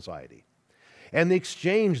our society. And they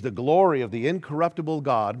exchanged the glory of the incorruptible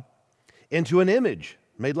God into an image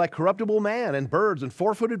made like corruptible man and birds and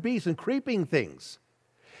four-footed beasts and creeping things.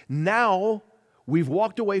 Now we've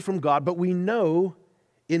walked away from God, but we know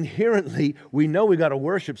inherently, we got to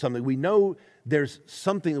worship something. We know there's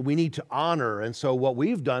something that we need to honor. And so what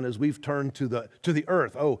we've done is we've turned to the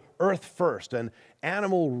earth. Oh, earth first, and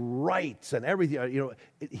animal rights and everything.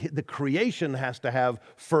 The creation has to have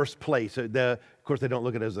first place. Of course, they don't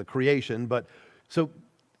look at it as a creation, but so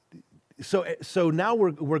now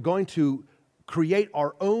we're going to create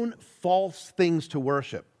our own false things to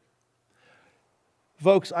worship.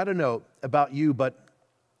 Folks, I don't know about you, but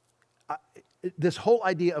this whole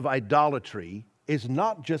idea of idolatry is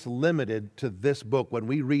not just limited to this book when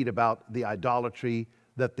we read about the idolatry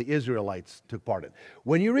that the Israelites took part in.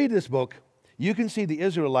 When you read this book, you can see the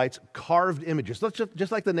Israelites carved images,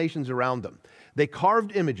 just like the nations around them. They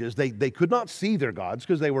carved images. They could not see their gods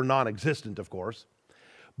because they were non-existent, of course,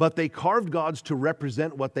 but they carved gods to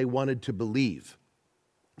represent what they wanted to believe.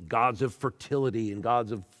 Gods of fertility and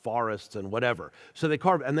gods of forests and whatever. So they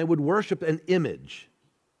carved, and they would worship an image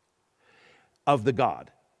of the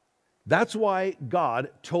god. That's why God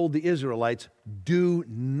told the Israelites, do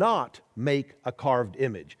not make a carved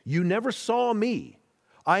image. You never saw me.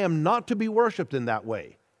 I am not to be worshiped in that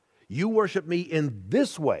way. You worship me in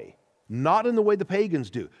this way, not in the way the pagans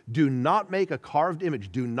do. Do not make a carved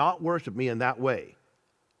image. Do not worship me in that way.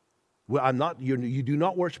 Well, you do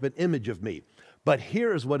not worship an image of me. But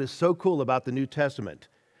here's what is so cool about the New Testament.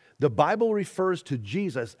 The Bible refers to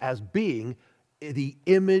Jesus as being the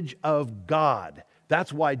image of God.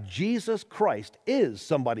 That's why Jesus Christ is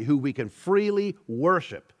somebody who we can freely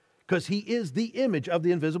worship, because he is the image of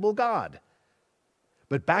the invisible God.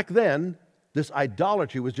 But back then, this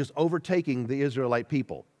idolatry was just overtaking the Israelite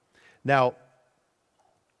people. Now,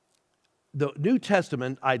 the New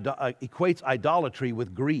Testament equates idolatry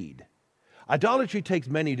with greed. Idolatry takes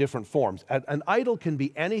many different forms. An idol can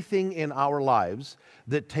be anything in our lives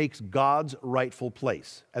that takes God's rightful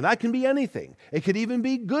place. And that can be anything. It could even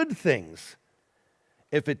be good things.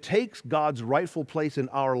 If it takes God's rightful place in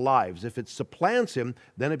our lives, if it supplants him,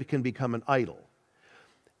 then it can become an idol.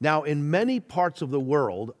 Now, in many parts of the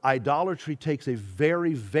world, idolatry takes a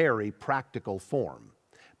very, very practical form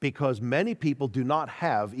because many people do not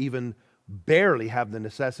have, even barely have the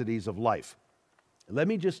necessities of life. Let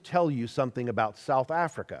me just tell you something about South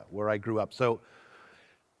Africa, where I grew up. So,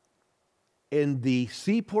 in the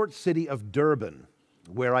seaport city of Durban,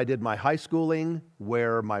 where I did my high schooling,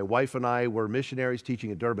 where my wife and I were missionaries teaching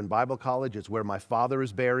at Durban Bible College, it's where my father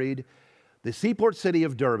is buried. The seaport city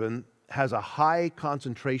of Durban has a high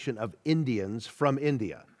concentration of Indians from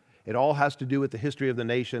India. It all has to do with the history of the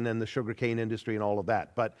nation and the sugarcane industry and all of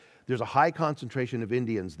that. But there's a high concentration of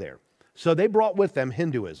Indians there. So they brought with them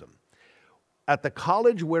Hinduism. At the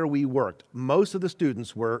college where we worked, most of the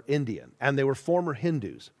students were Indian, and they were former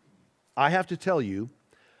Hindus. I have to tell you,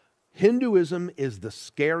 Hinduism is the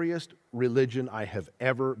scariest religion I have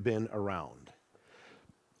ever been around.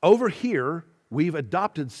 Over here, we've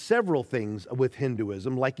adopted several things with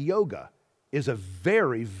Hinduism, like yoga is a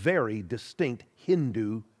very, very distinct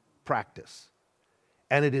Hindu practice.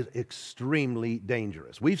 And it is extremely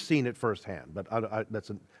dangerous. We've seen it firsthand, but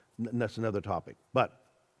that's another topic.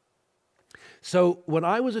 So when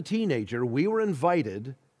I was a teenager, we were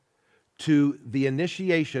invited to the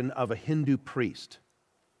initiation of a Hindu priest.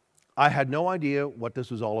 I had no idea what this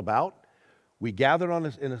was all about. We gathered on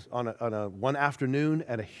one afternoon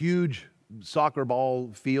at a huge soccer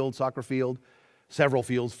field, several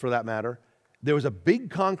fields for that matter. There was a big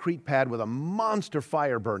concrete pad with a monster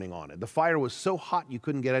fire burning on it. The fire was so hot you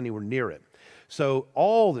couldn't get anywhere near it. So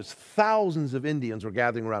thousands of Indians were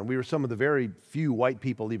gathering around. We were some of the very few white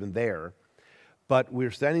people even there. But we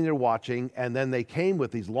were standing there watching, and then they came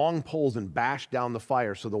with these long poles and bashed down the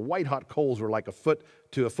fire. So the white-hot coals were like a foot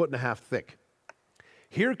to a foot and a half thick.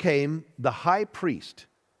 Here came the high priest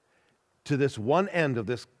to this one end of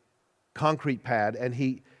this concrete pad, and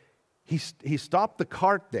he stopped the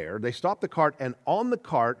cart there. They stopped the cart, and on the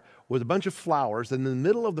cart was a bunch of flowers, and in the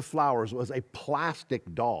middle of the flowers was a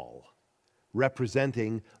plastic doll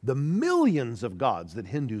representing the millions of gods that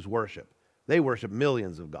Hindus worship. They worship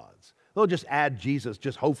millions of gods. They'll just add Jesus,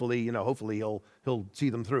 just hopefully he'll see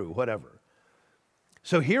them through, whatever.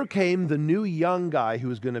 So here came the new young guy who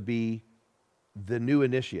was going to be the new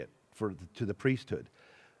initiate to the priesthood.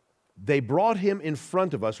 They brought him in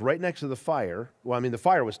front of us right next to the fire. Well, I mean, the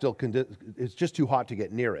fire was still, it's just too hot to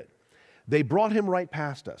get near it. They brought him right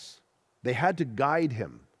past us. They had to guide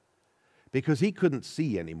him because he couldn't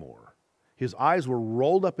see anymore. His eyes were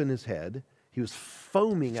rolled up in his head. He was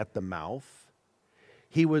foaming at the mouth.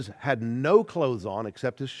 He had no clothes on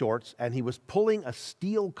except his shorts, and he was pulling a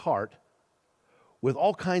steel cart with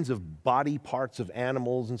all kinds of body parts of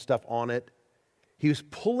animals and stuff on it. He was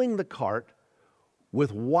pulling the cart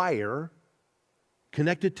with wire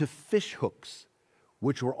connected to fish hooks,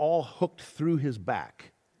 which were all hooked through his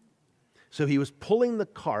back. So he was pulling the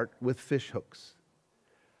cart with fish hooks.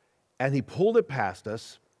 And he pulled it past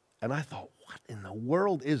us, and I thought, what in the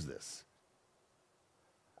world is this?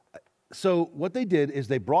 So what they did is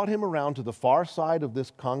they brought him around to the far side of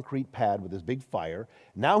this concrete pad with this big fire.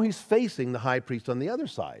 Now he's facing the high priest on the other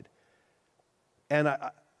side. And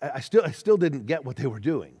I still didn't get what they were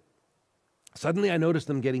doing. Suddenly I noticed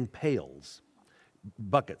them getting pails,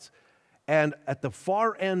 buckets. And at the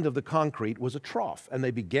far end of the concrete was a trough, and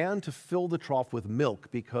they began to fill the trough with milk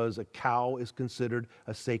because a cow is considered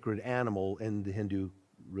a sacred animal in the Hindu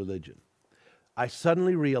religion. I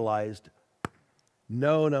suddenly realized,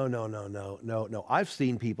 no. I've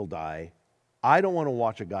seen people die. I don't want to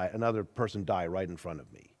watch another person die right in front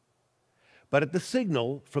of me. But at the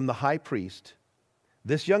signal from the high priest,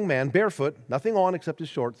 this young man, barefoot, nothing on except his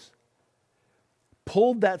shorts,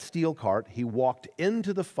 pulled that steel cart. He walked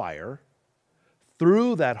into the fire,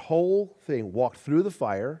 through that whole thing, walked through the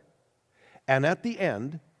fire, and at the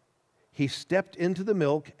end, he stepped into the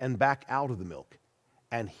milk and back out of the milk,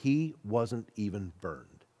 and he wasn't even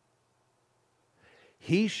burned.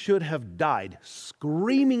 He should have died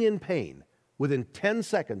screaming in pain within 10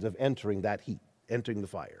 seconds of entering that heat, entering the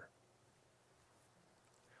fire.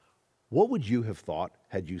 What would you have thought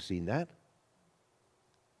had you seen that?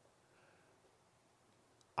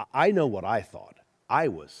 I know what I thought. I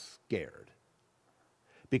was scared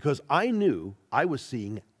because I knew I was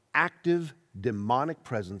seeing active demonic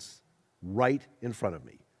presence right in front of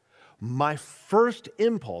me. My first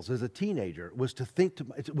impulse as a teenager was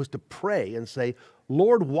to pray and say,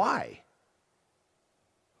 Lord, why?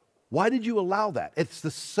 Why did you allow that? It's the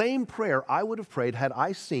same prayer I would have prayed had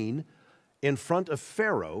I seen in front of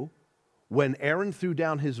Pharaoh when Aaron threw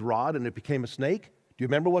down his rod and it became a snake. Do you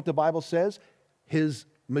remember what the Bible says? His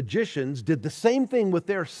magicians did the same thing with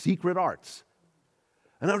their secret arts.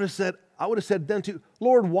 And I would have said then to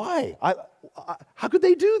Lord, why? How could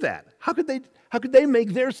they do that? How could they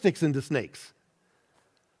make their sticks into snakes?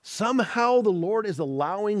 Somehow the Lord is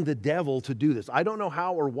allowing the devil to do this. I don't know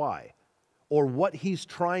how or why, or what he's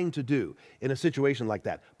trying to do in a situation like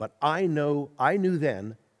that. But I knew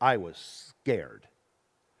then I was scared.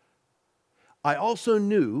 I also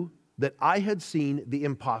knew that I had seen the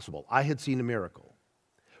impossible. I had seen a miracle.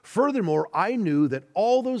 Furthermore, I knew that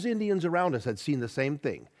all those Indians around us had seen the same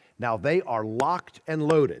thing. Now they are locked and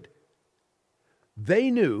loaded. They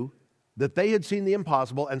knew that they had seen the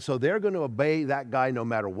impossible, and so they're going to obey that guy no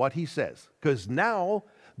matter what he says. Because now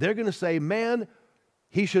they're going to say, man,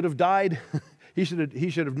 he should have died. he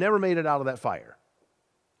should have never made it out of that fire.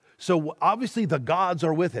 So obviously the gods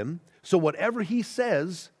are with him. So whatever he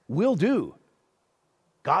says, we'll do.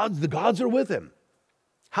 The gods are with him.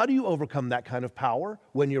 How do you overcome that kind of power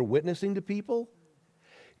when you're witnessing to people?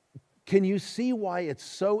 Can you see why it's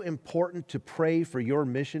so important to pray for your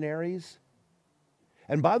missionaries?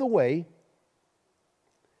 And by the way,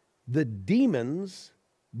 the demons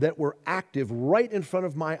that were active right in front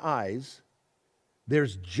of my eyes,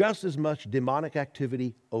 there's just as much demonic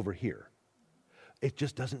activity over here. It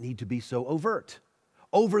just doesn't need to be so overt.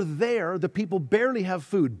 Over there, the people barely have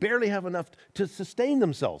food, barely have enough to sustain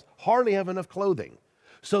themselves, hardly have enough clothing.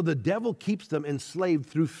 So the devil keeps them enslaved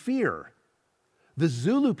through fear. The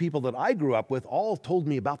Zulu people that I grew up with all told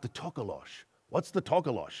me about the Tokolosh. What's the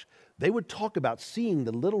Tokolosh? They would talk about seeing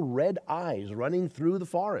the little red eyes running through the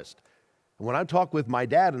forest. And when I talked with my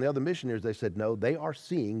dad and the other missionaries, they said, no, they are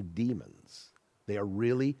seeing demons. They are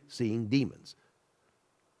really seeing demons.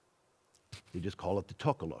 They just call it the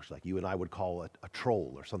Tokolosh, like you and I would call it a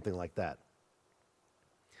troll or something like that.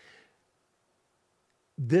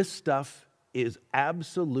 This stuff is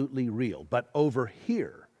absolutely real. But over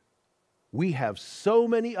here, we have so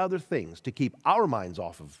many other things to keep our minds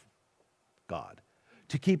off of God,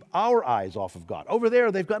 to keep our eyes off of God. Over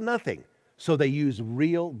there, they've got nothing. So the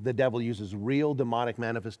devil uses real demonic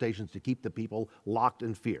manifestations to keep the people locked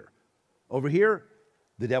in fear. Over here,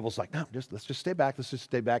 the devil's like, no, let's just stay back. Let's just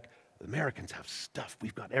stay back. The Americans have stuff.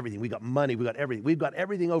 We've got everything. We've got money. We've got everything. We've got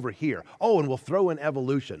everything over here. Oh, and we'll throw in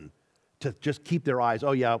evolution to just keep their eyes,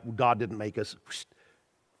 oh yeah, God didn't make us.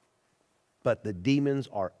 But the demons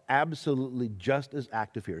are absolutely just as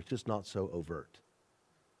active here. It's just not so overt.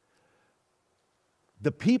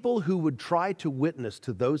 The people who would try to witness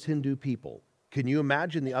to those Hindu people, can you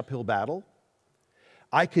imagine the uphill battle?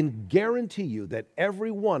 I can guarantee you that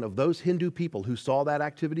every one of those Hindu people who saw that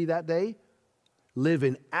activity that day live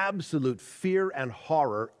in absolute fear and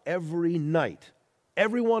horror every night.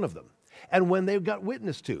 Every one of them. And when they got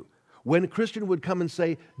witnessed to, when a Christian would come and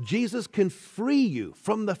say, Jesus can free you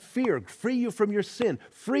from the fear, free you from your sin,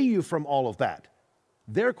 free you from all of that,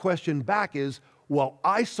 their question back is, well,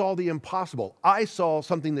 I saw the impossible. I saw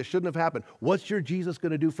something that shouldn't have happened. What's your Jesus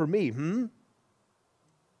going to do for me?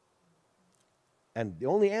 And the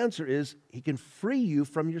only answer is, he can free you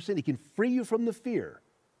from your sin. He can free you from the fear.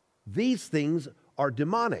 These things are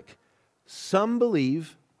demonic. Some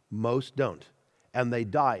believe, most don't. And they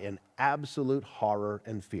die in absolute horror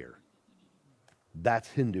and fear. That's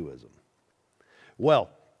Hinduism. Well,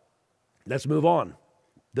 let's move on.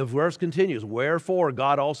 The verse continues, wherefore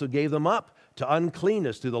God also gave them up to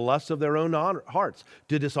uncleanness through the lusts of their own hearts,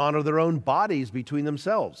 to dishonor their own bodies between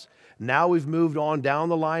themselves. Now we've moved on down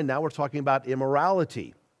the line. Now we're talking about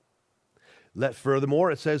immorality.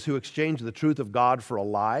 Furthermore, it says, who exchanged the truth of God for a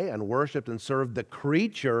lie and worshiped and served the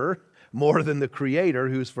creature more than the Creator,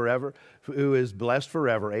 who is blessed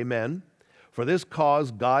forever. Amen. For this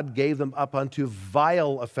cause God gave them up unto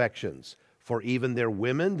vile affections. For even their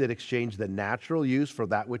women did exchange the natural use for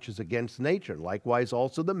that which is against nature. Likewise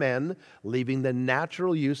also the men, leaving the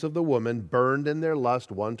natural use of the woman, burned in their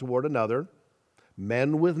lust one toward another,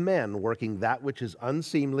 men with men, working that which is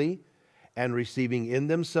unseemly, and receiving in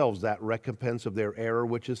themselves that recompense of their error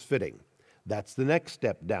which is fitting. That's the next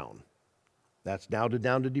step down. That's now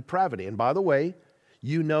down to depravity. And by the way,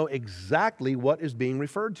 you know exactly what is being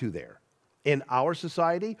referred to there. In our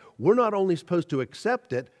society, we're not only supposed to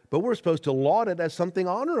accept it, but we're supposed to laud it as something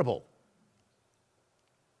honorable.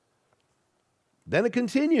 Then it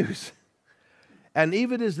continues. And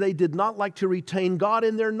even as they did not like to retain God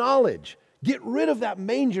in their knowledge, get rid of that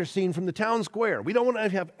manger scene from the town square. We don't want to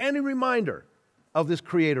have any reminder of this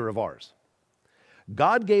Creator of ours.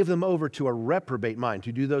 God gave them over to a reprobate mind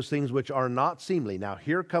to do those things which are not seemly. Now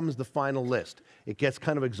here comes the final list. It gets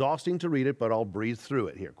kind of exhausting to read it, but I'll breeze through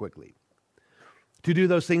it here quickly. To do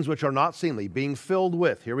those things which are not seemly, being filled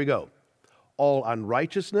with, here we go, all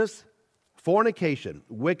unrighteousness, fornication,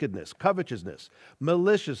 wickedness, covetousness,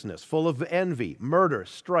 maliciousness, full of envy, murder,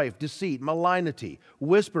 strife, deceit, malignity,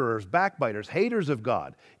 whisperers, backbiters, haters of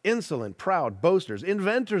God, insolent, proud, boasters,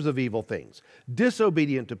 inventors of evil things,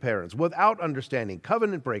 disobedient to parents, without understanding,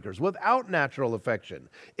 covenant breakers, without natural affection,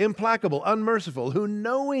 implacable, unmerciful, who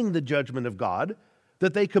knowing the judgment of God,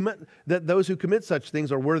 that those who commit such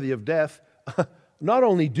things are worthy of death, not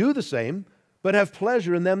only do the same, but have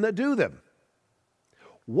pleasure in them that do them.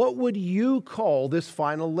 What would you call this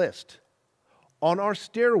final list? On our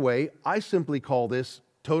stairway, I simply call this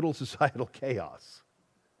total societal chaos.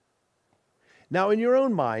 Now, in your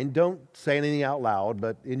own mind, don't say anything out loud,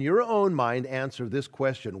 but in your own mind, answer this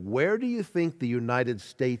question. Where do you think the United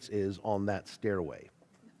States is on that stairway?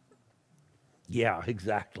 Yeah,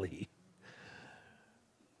 exactly.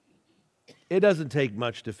 It doesn't take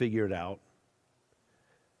much to figure it out.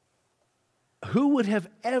 Who would have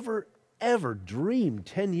ever dreamed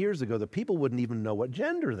 10 years ago that people wouldn't even know what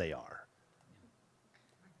gender they are?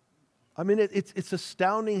 I mean, it's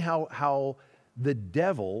astounding how the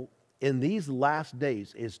devil in these last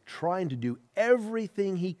days is trying to do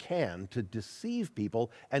everything he can to deceive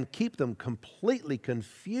people and keep them completely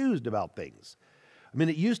confused about things. I mean,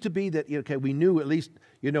 it used to be that, okay, we knew at least,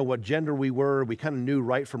 what gender we were. We kind of knew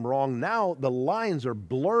right from wrong. Now the lines are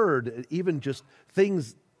blurred. Even just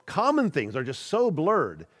things, common things are just so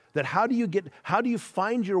blurred that how do you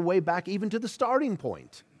find your way back even to the starting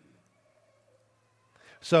point?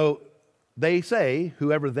 So they say,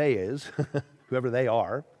 whoever they is, whoever they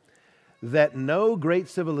are, that no great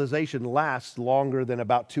civilization lasts longer than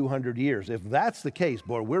about 200 years. If that's the case,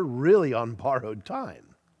 boy, we're really on borrowed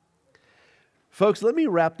time. Folks, let me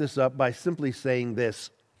wrap this up by simply saying this.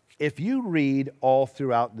 If you read all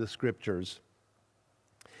throughout the Scriptures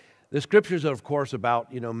are, of course,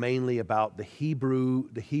 about, mainly about the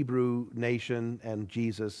Hebrew nation and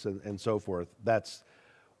Jesus and so forth. That's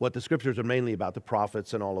what the Scriptures are mainly about, the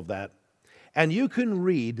prophets and all of that. And you can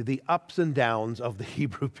read the ups and downs of the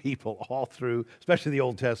Hebrew people all through, especially the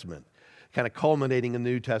Old Testament, kind of culminating in the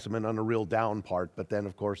New Testament on a real down part. But then,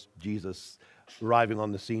 of course, Jesus arriving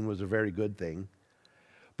on the scene was a very good thing.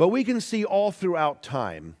 But we can see all throughout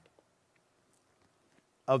time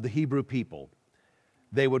of the Hebrew people,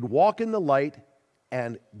 they would walk in the light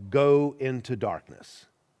and go into darkness.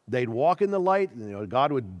 They'd walk in the light,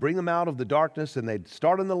 God would bring them out of the darkness, and they'd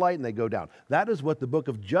start in the light and they'd go down. That is what the book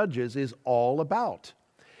of Judges is all about.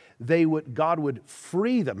 God would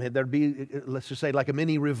free them. There'd be, let's just say, like a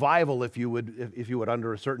mini revival, if you would,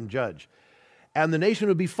 under a certain judge. And the nation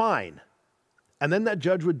would be fine. And then that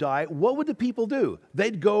judge would die. What would the people do?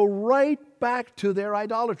 They'd go right back to their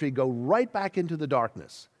idolatry, go right back into the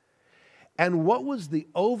darkness. And what was the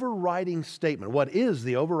overriding statement? What is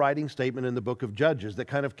the overriding statement in the book of Judges that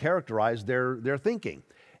kind of characterized their thinking?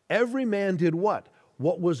 Every man did what?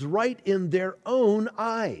 What was right in their own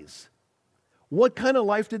eyes. What kind of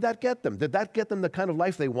life did that get them? Did that get them the kind of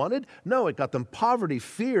life they wanted? No, it got them poverty,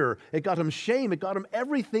 fear, it got them shame, it got them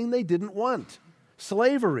everything they didn't want.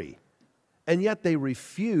 Slavery. And yet they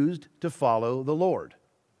refused to follow the Lord.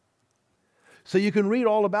 So you can read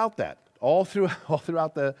all about that, all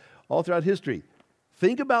throughout history.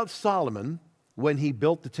 Think about Solomon when he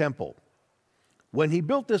built the temple. when he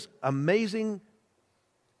built this amazing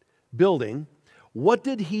building, what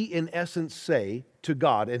did he in essence say to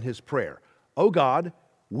God in his prayer? Oh God,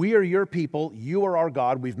 we are your people, you are our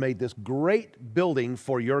God, we've made this great building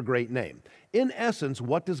for your great name. In essence,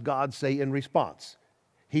 what does God say in response?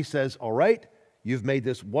 He says, all right, you've made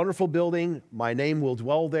this wonderful building, my name will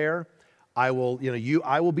dwell there. I will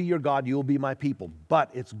be your God, you will be my people,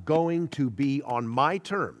 but it's going to be on my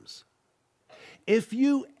terms. If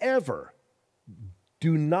you ever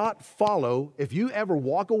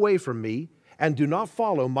walk away from me and do not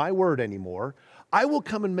follow my word anymore, I will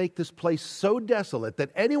come and make this place so desolate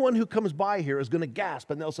that anyone who comes by here is going to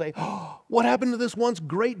gasp and they'll say, oh, what happened to this once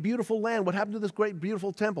great, beautiful land? What happened to this great,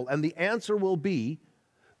 beautiful temple? And the answer will be,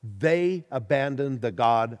 they abandoned the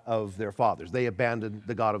God of their fathers. They abandoned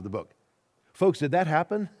the God of the book. Folks, did that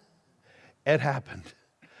happen? It happened.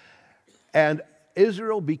 And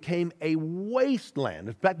Israel became a wasteland.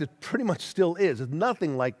 In fact, it pretty much still is. It's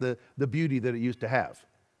nothing like the beauty that it used to have.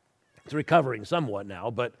 It's recovering somewhat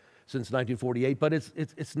now, but since 1948, but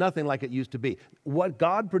it's nothing like it used to be. What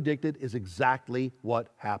God predicted is exactly what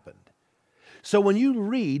happened. So when you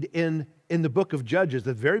read in the book of Judges,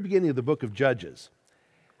 the very beginning of the book of Judges,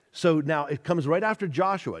 so now it comes right after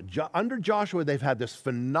Joshua. Under Joshua, they've had this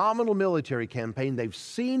phenomenal military campaign. They've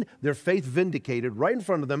seen their faith vindicated right in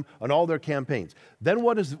front of them on all their campaigns. Then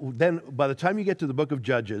by the time you get to the book of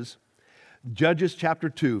Judges, Judges chapter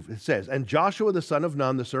 2, it says, and Joshua the son of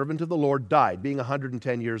Nun, the servant of the Lord, died, being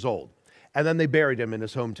 110 years old. And then they buried him in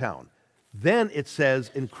his hometown. Then it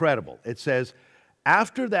says, incredible, it says,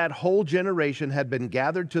 after that whole generation had been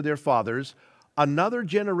gathered to their fathers, another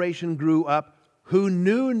generation grew up who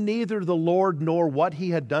knew neither the Lord nor what he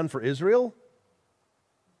had done for Israel.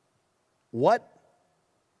 What?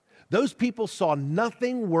 Those people saw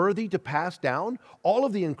nothing worthy to pass down. All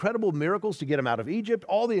of the incredible miracles to get them out of Egypt,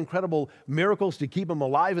 all the incredible miracles to keep them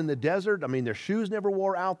alive in the desert. I mean, their shoes never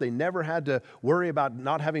wore out. They never had to worry about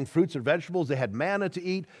not having fruits or vegetables. They had manna to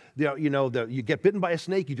eat. You get bitten by a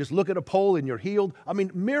snake, you just look at a pole and you're healed. I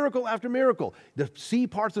mean, miracle after miracle. The sea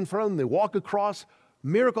parts in front of them, they walk across.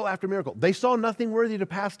 Miracle after miracle. They saw nothing worthy to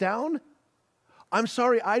pass down? I'm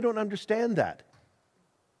sorry, I don't understand that.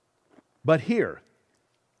 But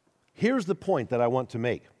here's the point that I want to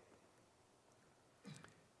make.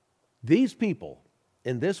 These people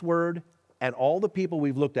in this word and all the people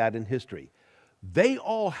we've looked at in history, they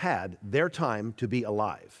all had their time to be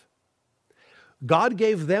alive. God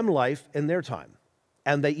gave them life in their time,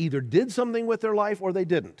 and they either did something with their life or they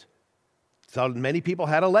didn't. So many people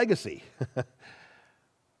had a legacy.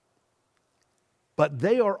 But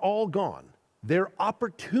they are all gone. Their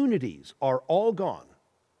opportunities are all gone.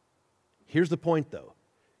 Here's the point, though.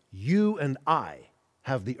 You and I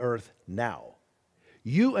have the earth now.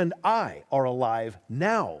 You and I are alive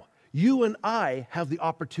now. You and I have the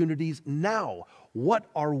opportunities now. What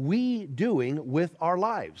are we doing with our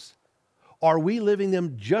lives? Are we living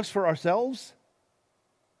them just for ourselves?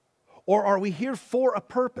 Or are we here for a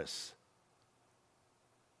purpose?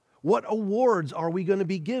 What awards are we going to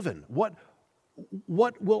be given? What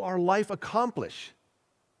will our life accomplish?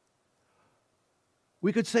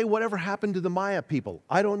 We could say whatever happened to the Maya people,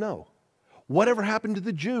 I don't know. Whatever happened to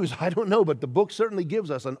the Jews, I don't know, but the book certainly gives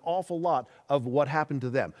us an awful lot of what happened to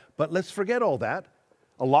them. But let's forget all that.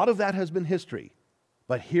 A lot of that has been history.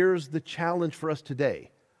 But here's the challenge for us today.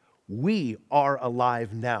 We are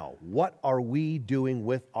alive now. What are we doing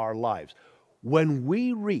with our lives? When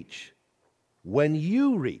you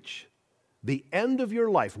reach the end of your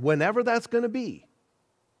life, whenever that's going to be,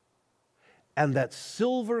 and that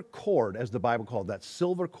silver cord, as the Bible called, that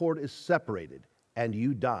silver cord is separated and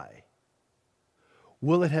you die,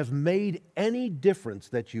 will it have made any difference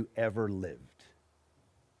that you ever lived?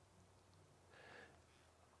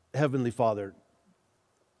 Heavenly Father,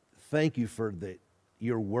 thank you for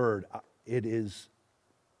your word.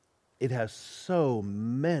 It has so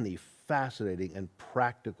many fascinating and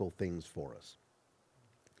practical things for us.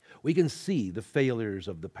 We can see the failures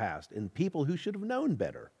of the past in people who should have known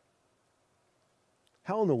better.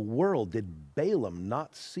 How in the world did Balaam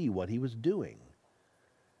not see what he was doing?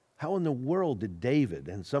 How in the world did David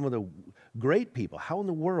and some of the great people, how in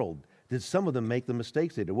the world did some of them make the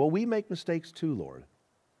mistakes they did? Well, we make mistakes too, Lord.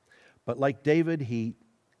 But like David, he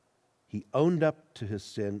owned up to his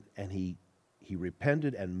sin and he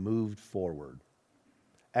repented and moved forward.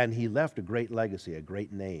 And he left a great legacy, a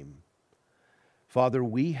great name. Father,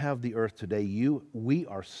 we have the earth today. We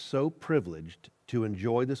are so privileged to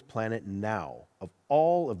enjoy this planet now. Of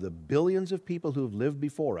all of the billions of people who have lived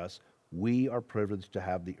before us, we are privileged to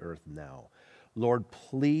have the earth now. Lord,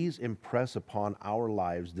 please impress upon our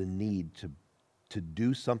lives the need to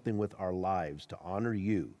do something with our lives, to honor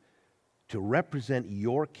you, to represent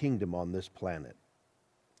your kingdom on this planet.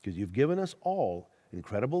 Because you've given us all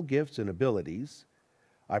incredible gifts and abilities.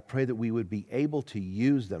 I pray that we would be able to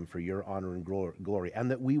use them for your honor and glory, and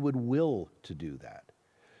that we would will to do that.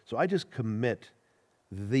 So I just commit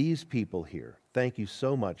these people here. Thank you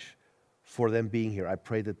so much for them being here. I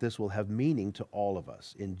pray that this will have meaning to all of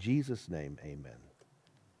us. In Jesus' name, amen.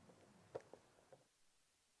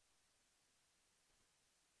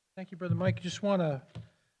 Thank you, Brother Mike. I just want to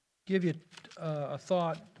give you a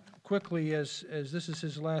thought quickly as this is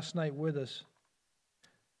his last night with us.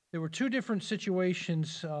 There were two different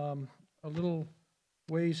situations a little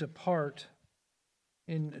ways apart.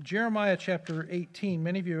 In Jeremiah chapter 18,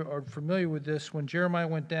 many of you are familiar with this, when Jeremiah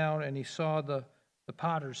went down and he saw the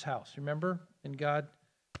potter's house, remember? And God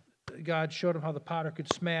showed him how the potter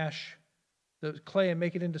could smash the clay and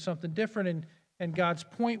make it into something different. And God's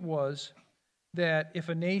point was that if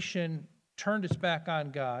a nation turned its back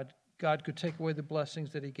on God, God could take away the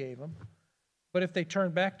blessings that he gave them. But if they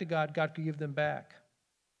turned back to God, God could give them back.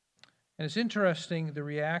 And it's interesting, the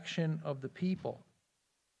reaction of the people.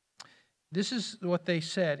 This is what they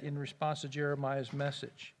said in response to Jeremiah's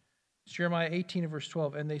message. It's Jeremiah 18 and verse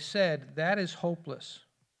 12. And they said, that is hopeless.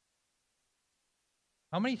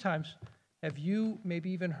 How many times have you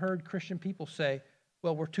maybe even heard Christian people say,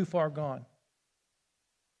 well, we're too far gone?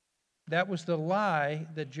 That was the lie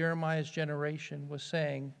that Jeremiah's generation was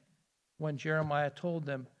saying when Jeremiah told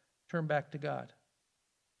them, turn back to God.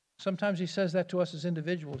 Sometimes he says that to us as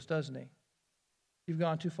individuals, doesn't he? You've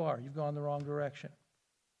gone too far. You've gone the wrong direction.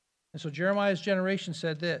 And so Jeremiah's generation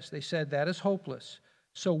said this. They said, that is hopeless.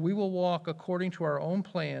 So we will walk according to our own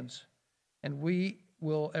plans, and we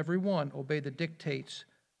will, every one, obey the dictates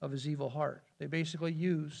of his evil heart. They basically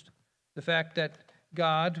used the fact that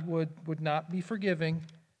God would not be forgiving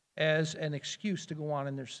as an excuse to go on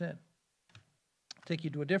in their sin. I'll take you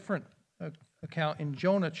to a different account in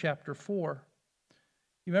Jonah chapter 4.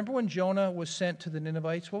 You remember when Jonah was sent to the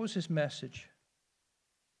Ninevites? What was his message?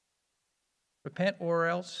 Repent or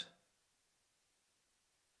else.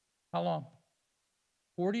 How long?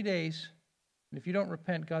 40 days. And if you don't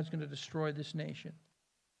repent, God's going to destroy this nation.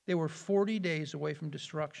 They were 40 days away from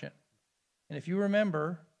destruction. And if you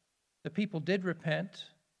remember, the people did repent,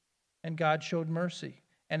 and God showed mercy.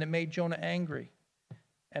 And it made Jonah angry.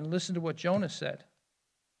 And listen to what Jonah said.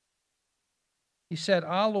 He said,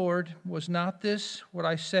 Ah, Lord, was not this what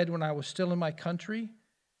I said when I was still in my country?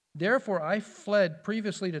 Therefore I fled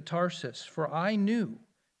previously to Tarsus, for I knew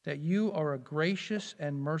that you are a gracious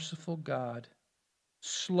and merciful God,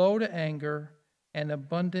 slow to anger and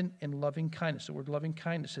abundant in loving kindness. The word loving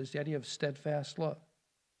kindness is the idea of steadfast love.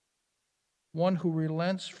 One who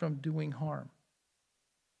relents from doing harm.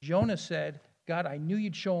 Jonah said, God, I knew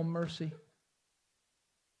you'd show him mercy.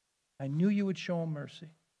 I knew you would show him mercy.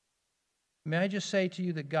 May I just say to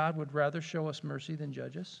you that God would rather show us mercy than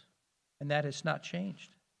judge us? And that has not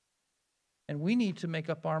changed. And we need to make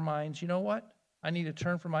up our minds, you know what? I need to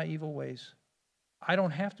turn from my evil ways. I don't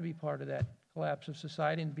have to be part of that collapse of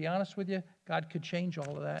society. And to be honest with you, God could change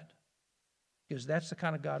all of that, because that's the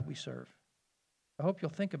kind of God we serve. I hope you'll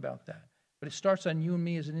think about that. But it starts on you and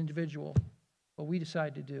me as an individual, what we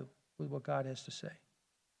decide to do with what God has to say.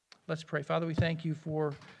 Let's pray. Father, we thank you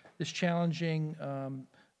for this challenging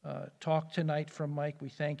talk tonight from Mike. We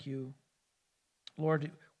thank you. Lord,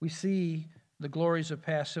 we see the glories of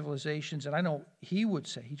past civilizations, and I know he would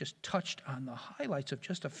say he just touched on the highlights of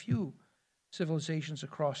just a few civilizations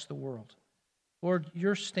across the world. Lord,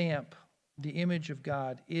 your stamp, the image of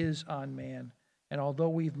God, is on man, and although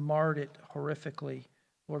we've marred it horrifically,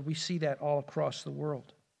 Lord, we see that all across the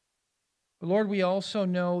world. But Lord, we also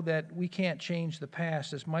know that we can't change the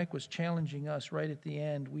past. As Mike was challenging us right at the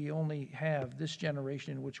end, we only have this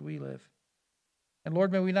generation in which we live. And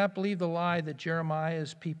Lord, may we not believe the lie that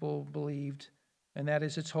Jeremiah's people believed, and that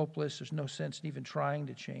is it's hopeless. There's no sense in even trying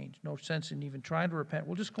to change, no sense in even trying to repent.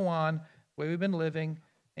 We'll just go on the way we've been living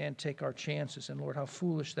and take our chances. And Lord, how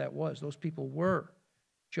foolish that was. Those people were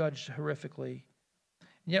judged horrifically.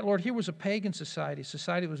 And yet, Lord, here was a pagan society, a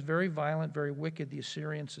society that was very violent, very wicked, the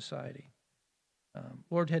Assyrian society.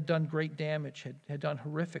 Lord, had done great damage, had done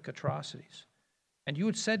horrific atrocities. And you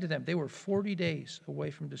had said to them, they were 40 days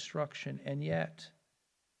away from destruction, and yet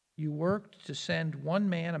you worked to send one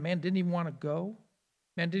man. A man didn't even want to go.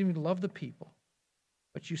 A man didn't even love the people.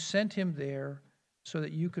 But you sent him there so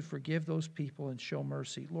that you could forgive those people and show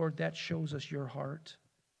mercy. Lord, that shows us your heart.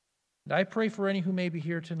 And I pray for any who may be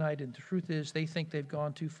here tonight, and the truth is they think they've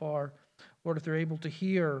gone too far. Lord, if they're able to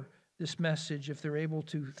hear this message, if they're able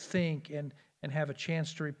to think and have a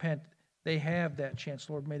chance to repent, they have that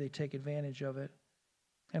chance. Lord, may they take advantage of it.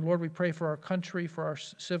 And Lord, we pray for our country, for our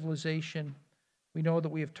civilization. We know that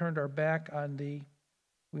we have turned our back on thee.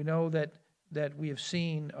 We know that we have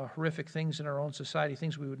seen horrific things in our own society,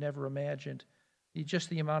 things we would never imagined. Just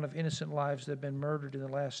the amount of innocent lives that have been murdered in the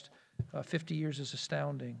last 50 years is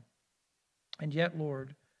astounding. And yet,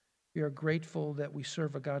 Lord, we are grateful that we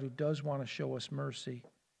serve a God who does want to show us mercy.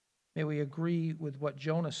 May we agree with what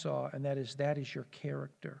Jonah saw, and that is your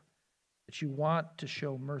character, that you want to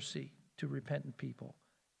show mercy to repentant people.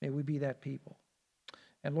 May we be that people.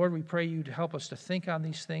 And Lord, we pray you to help us to think on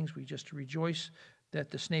these things. We just rejoice that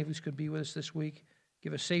the Snaveleys could be with us this week.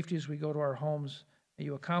 Give us safety as we go to our homes. May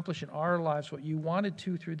you accomplish in our lives what you wanted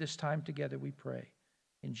to through this time together, we pray.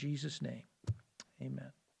 In Jesus' name,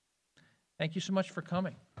 amen. Thank you so much for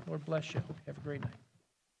coming. Lord bless you. Have a great night.